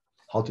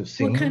how to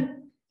sing.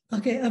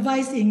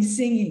 Advice in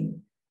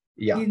singing.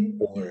 Yeah,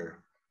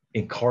 or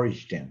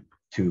encourage them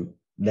to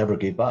never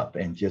give up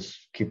and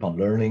just keep on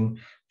learning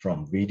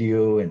from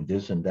video and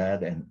this and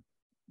that, and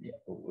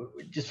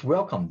just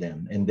welcome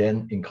them and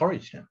then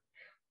encourage them.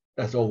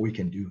 That's all we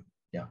can do.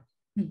 Yeah.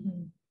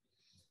 Mm-hmm.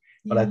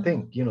 But I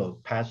think,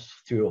 past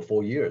 3 or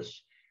 4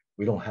 years,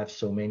 we don't have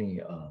so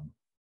many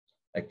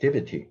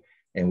activity,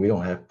 and we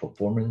don't have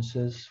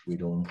performances. We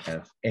don't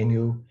have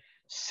annual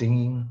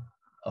singing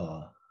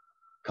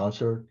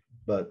concert,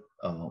 but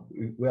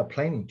we are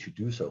planning to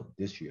do so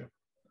this year.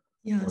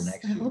 Yes,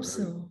 I hope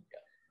so.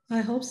 Yeah.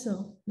 I hope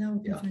so. That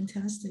would be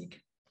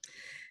fantastic.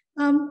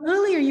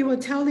 Earlier, you were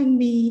telling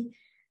me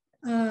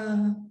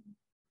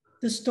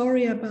the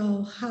story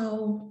about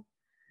how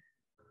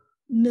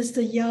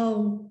Mr.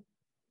 Yao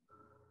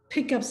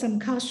picked up some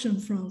costume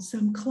from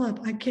some club.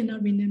 I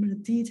cannot remember the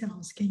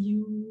details. Can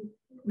you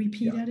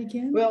repeat that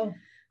again? Well,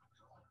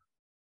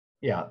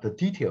 yeah, the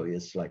detail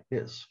is like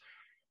this.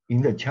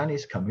 In the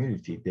Chinese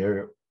community,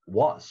 there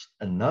was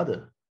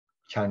another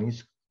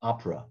Chinese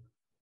opera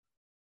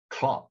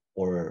club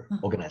or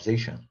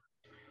organization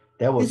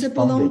that was Does it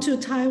belong to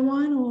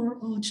Taiwan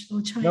or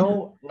China?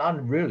 No,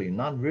 not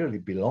really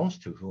belongs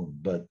to whom,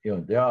 but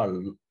there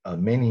are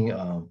many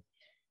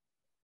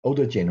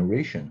older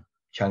generation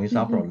Chinese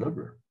opera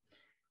lover.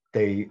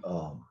 They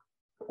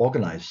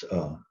organize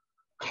a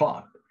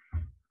club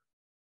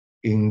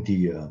in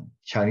the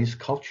Chinese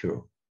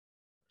Cultural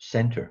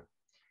Center,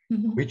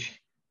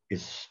 which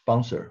is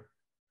sponsored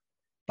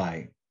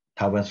by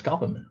Taiwan's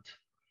government.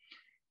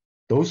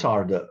 Those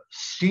are the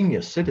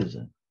senior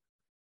citizens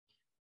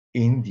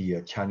in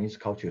the Chinese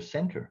Culture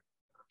Center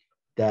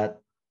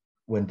that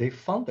when they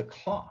found the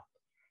club,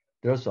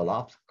 there's a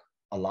lot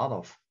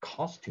of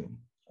costume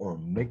or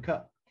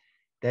makeup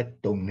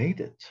that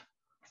donated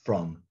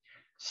from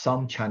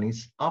some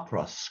Chinese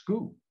opera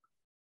school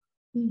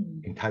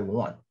in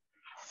Taiwan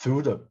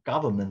through the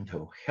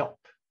governmental help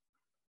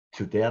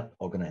to that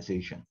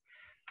organization.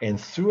 And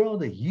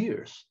throughout the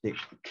years, they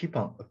keep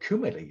on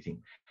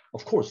accumulating.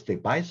 Of course, they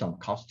buy some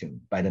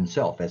costume by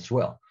themselves as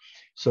well.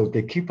 So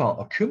they keep on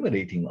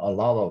accumulating a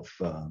lot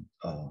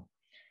of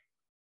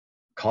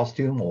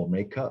costume or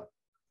makeup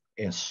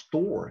and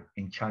store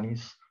in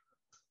Chinese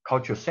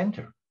Culture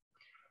Center.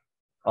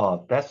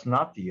 That's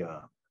not the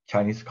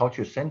Chinese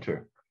Culture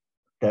Center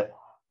that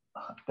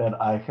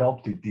I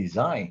helped to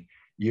design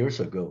years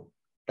ago.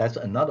 That's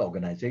another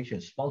organization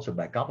sponsored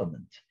by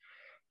government,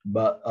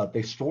 but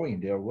they store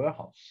in their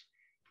warehouse.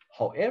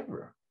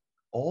 However,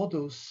 all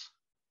those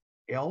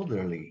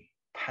elderly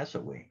pass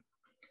away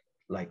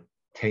like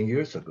 10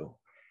 years ago.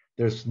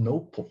 There's no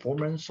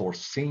performance or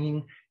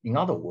singing. In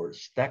other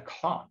words, that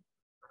club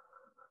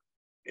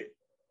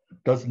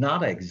does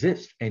not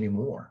exist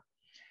anymore.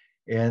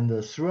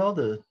 And throughout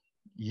the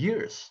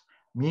years,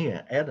 me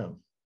and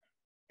Adam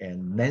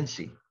and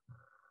Nancy,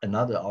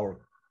 another our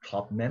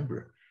club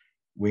member,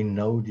 we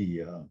know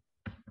the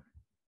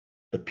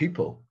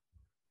people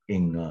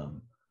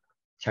in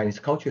Chinese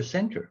Culture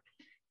Center,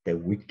 that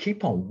we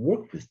keep on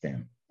work with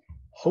them,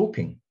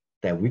 hoping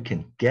that we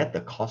can get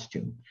the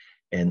costume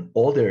and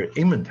all their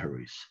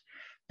inventories.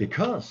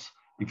 Because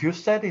if you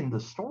set in the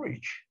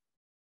storage,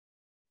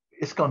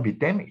 it's going to be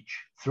damaged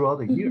throughout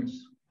the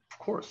years, of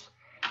course.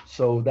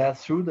 So that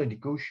through the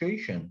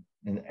negotiation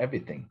and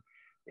everything,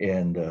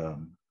 and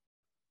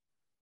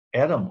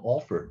Adam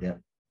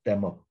offered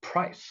them a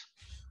price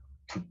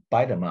to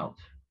buy them out.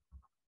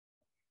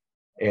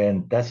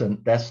 And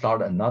that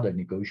started another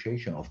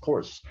negotiation. Of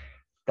course,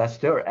 that's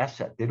their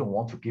asset. They don't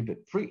want to give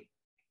it free,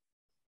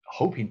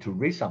 hoping to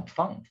raise some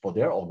fund for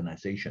their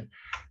organization.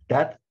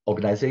 That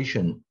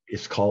organization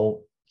is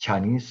called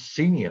Chinese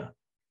Senior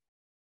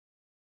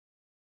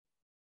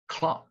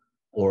Club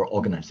or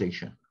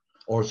organization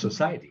or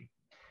society.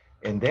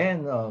 And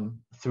then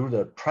through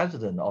the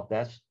president of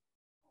that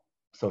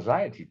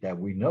society that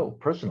we know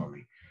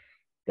personally,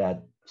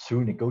 that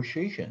through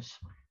negotiations,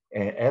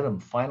 and Adam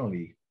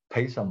finally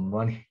paid some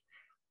money.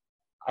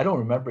 I don't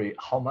remember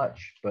how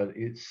much, but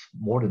it's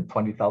more than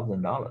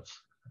 $20,000.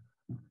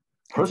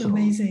 That's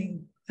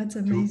amazing. That's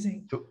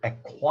amazing. To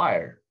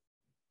acquire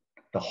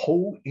the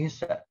whole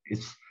insect.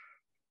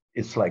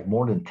 It's like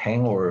more than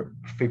 10 or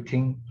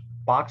 15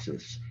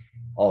 boxes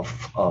of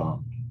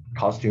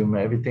costume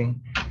and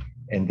everything.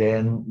 And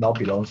then now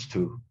belongs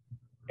to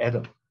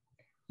Adam.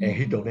 And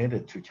he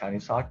donated to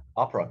Chinese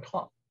Opera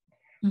Club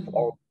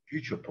for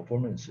future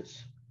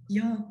performances.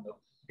 Yeah.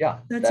 Yeah.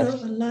 That's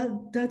a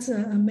lot. That's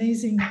an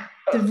amazing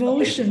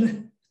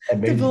devotion.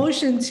 Amazing.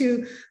 Devotion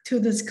to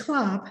this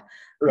club.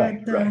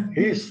 Right. Right.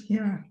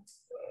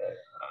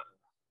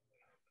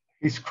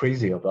 He's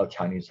crazy about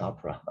Chinese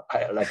opera.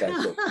 Like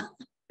I said.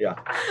 Yeah.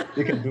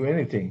 He can do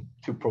anything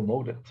to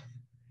promote it.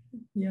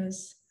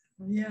 Yes.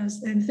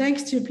 Yes. And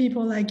thanks to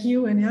people like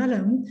you and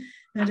Adam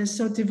that is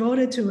so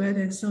devoted to it,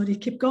 and so they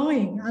keep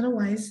going.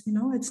 Otherwise,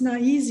 it's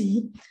not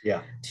easy.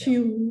 Yeah.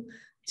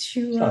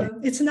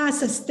 It's not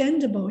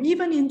sustainable.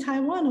 Even in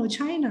Taiwan or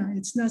China,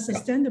 it's not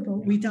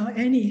sustainable without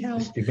any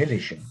help. It's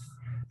diminishing.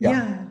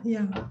 Yeah.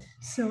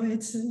 So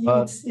it's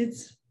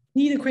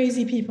need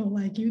crazy people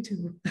like you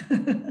two.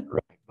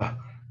 Right.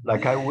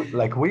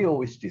 Like we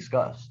always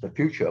discuss the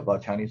future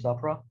about Chinese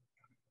opera.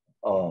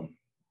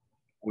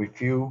 We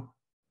feel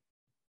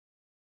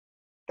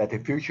that the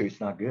future is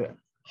not good.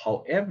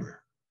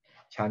 However,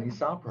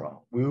 Chinese opera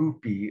will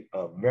be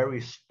a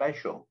very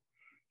special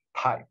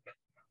type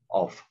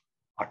of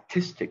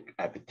artistic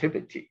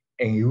activity,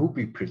 and it will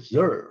be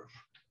preserved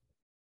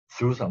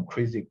through some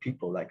crazy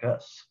people like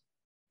us.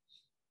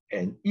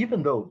 And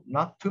even though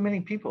not too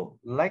many people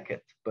like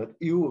it, but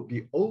it will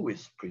be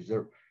always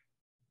preserved,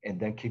 and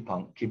then keep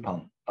on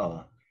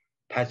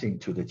passing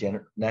to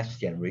the next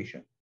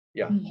generation.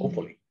 Yeah,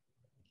 hopefully.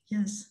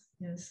 Yes,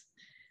 yes.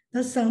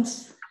 That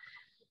sounds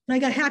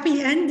like a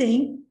happy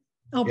ending,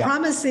 or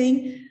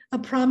a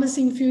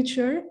promising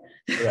future.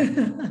 Right,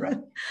 right.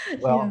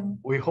 Well,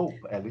 we hope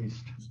at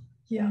least.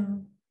 Yeah.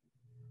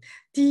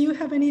 Do you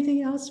have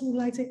anything else you would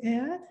like to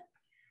add?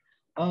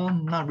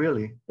 Not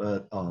really,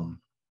 but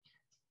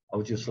I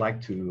would just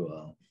like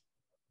to.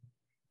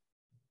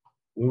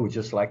 We would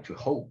just like to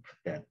hope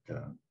that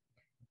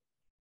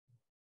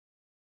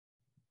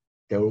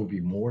there will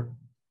be more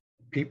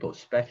people,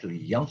 especially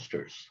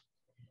youngsters,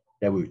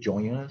 that will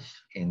join us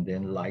and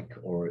then like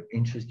or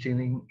interested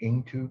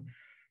into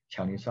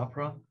Chinese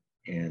opera,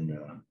 and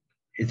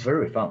it's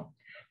very fun.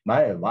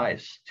 My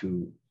advice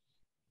to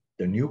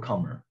the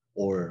newcomer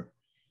or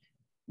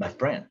my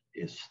friend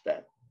is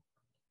that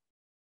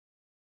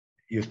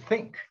you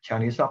think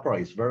Chinese opera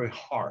is very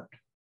hard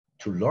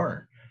to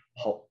learn,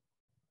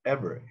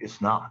 however, it's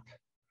not.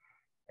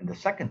 And the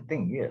second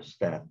thing is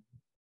that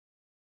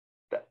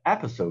the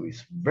episode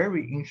is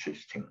very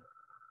interesting.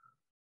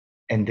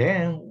 And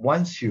then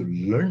once you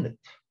learn it,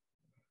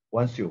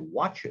 once you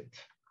watch it,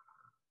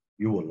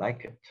 you will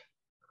like it.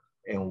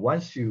 And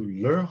once you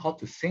learn how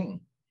to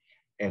sing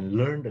and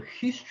learn the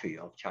history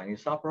of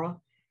Chinese opera,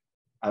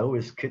 I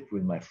always kid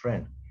with my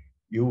friend,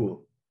 you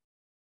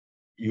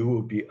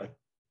will be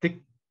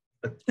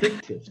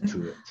addicted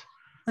to it,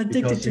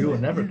 because you will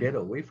never get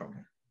away from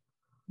it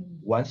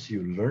once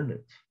you learn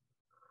it.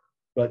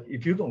 But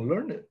if you don't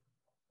learn it,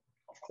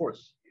 of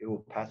course, it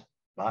will pass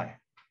by.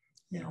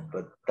 You know,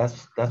 but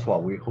that's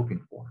what we're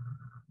hoping for.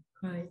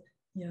 Right.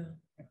 Yeah.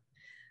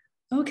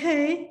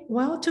 Okay.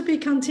 Well, to be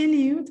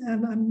continued. I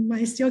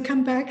might still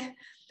come back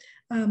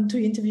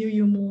to interview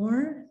you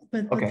more.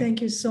 But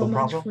thank you so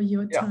much for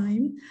your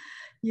time.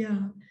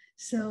 Yeah.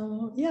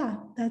 So yeah,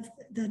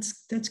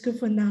 that's good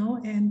for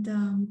now, and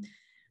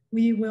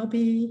we will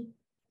be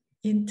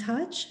in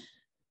touch.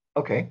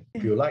 Okay,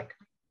 if you like.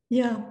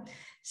 Yeah.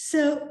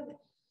 So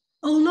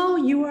although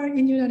you are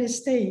in the United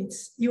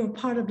States, you are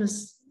part of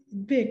this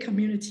big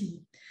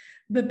community,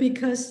 but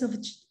because of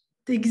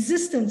the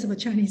existence of a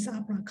Chinese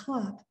opera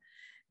club,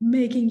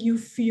 making you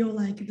feel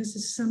like this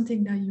is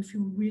something that you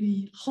feel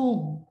really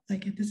home,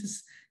 like this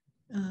is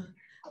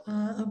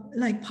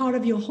like part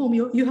of your home.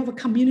 You have a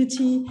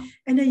community,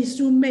 and then you're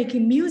still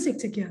making music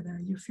together.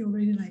 You feel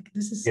really like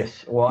this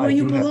is where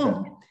you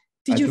belong.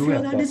 Did you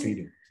feel that?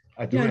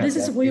 This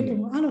is where you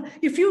belong. I don't know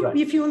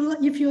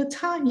if your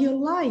time, your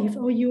life,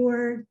 or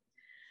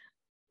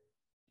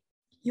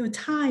your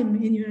time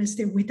in the United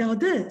States without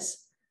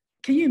this,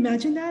 can you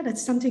imagine that?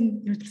 That's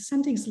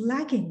something's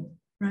lacking,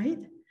 right?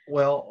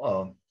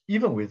 Well,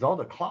 even without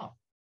the club,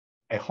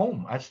 at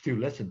home, I still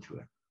listen to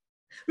it.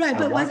 Right,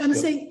 but what I'm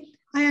saying,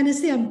 I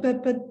understand,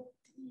 but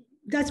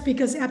that's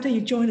because after you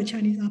join the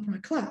Chinese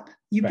Opera Club,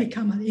 you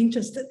become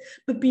interested.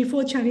 But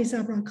before Chinese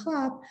Opera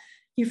Club,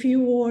 if you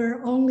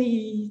were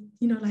only,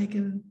 like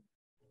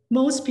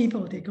most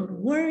people, they go to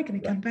work and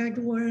they come back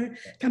to work,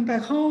 come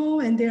back home,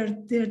 and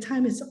their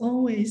time is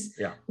always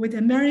with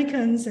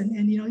Americans, and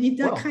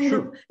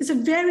it's a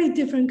very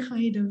different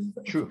kind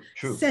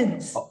of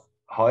sense.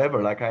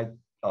 However, like I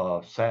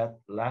said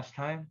last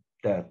time,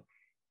 that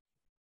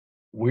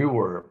we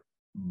were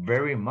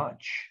very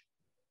much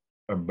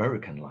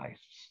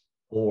Americanized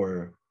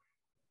or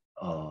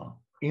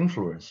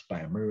influenced by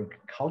American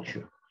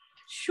culture.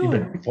 Sure.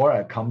 Even before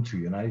I come to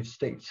United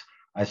States,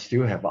 I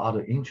still have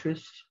other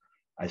interests.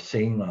 I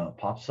sing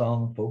pop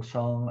song, folk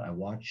song. I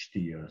watch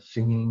the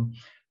singing.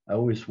 I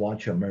always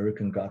watch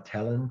American Got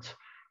Talent,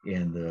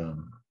 and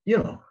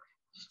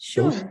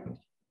sure. Those,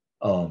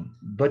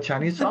 but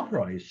Chinese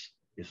opera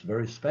is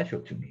very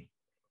special to me.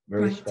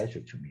 Very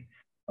special to me.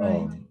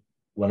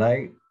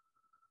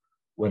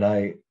 When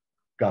I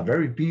got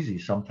very busy,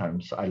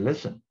 sometimes I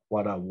listen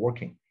while I'm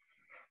working,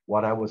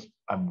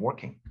 I'm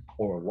working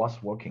or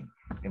was working,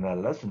 and I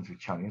listen to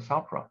Chinese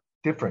opera,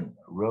 different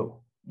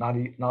role,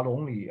 not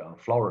only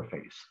flower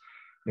face,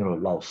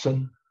 Lao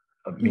Sen,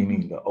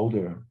 meaning the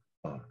older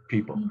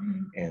people,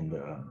 and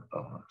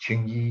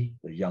Qing Yi,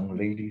 the young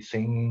lady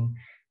singing,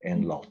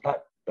 and Lao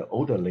Dat, the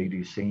older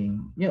lady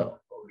singing.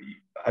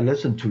 I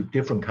listen to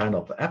different kind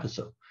of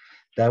episode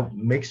that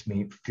makes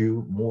me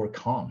feel more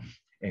calm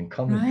and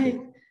coming. Right.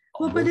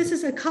 Well, but this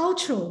is a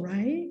cultural,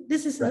 right?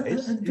 This is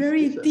a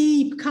very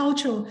deep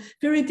cultural,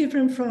 very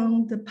different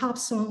from the pop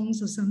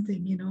songs or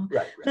something,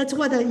 That's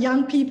what the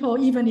young people,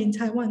 even in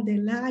Taiwan, they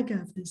lack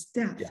of this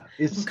depth. Yeah,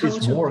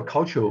 it's more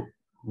cultural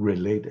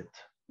related.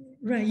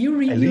 Right, you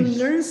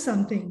learn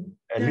something.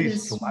 At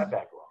least to my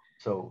background.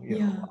 So,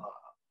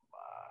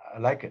 I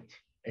like it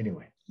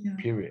anyway,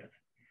 period.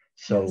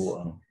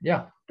 So,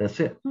 that's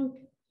it.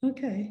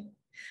 Okay.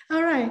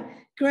 All right.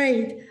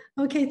 Great.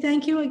 Okay,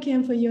 thank you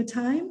again for your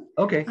time.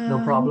 Okay, no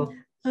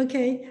problem.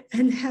 Okay,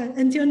 and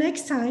until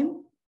next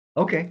time.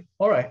 Okay,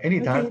 all right,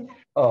 anytime.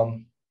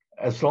 Okay.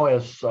 As long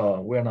as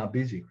we're not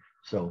busy.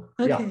 So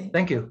yeah,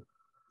 thank you.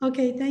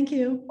 Okay, thank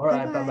you. All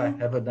right, bye-bye.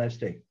 Have a nice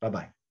day.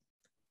 Bye-bye.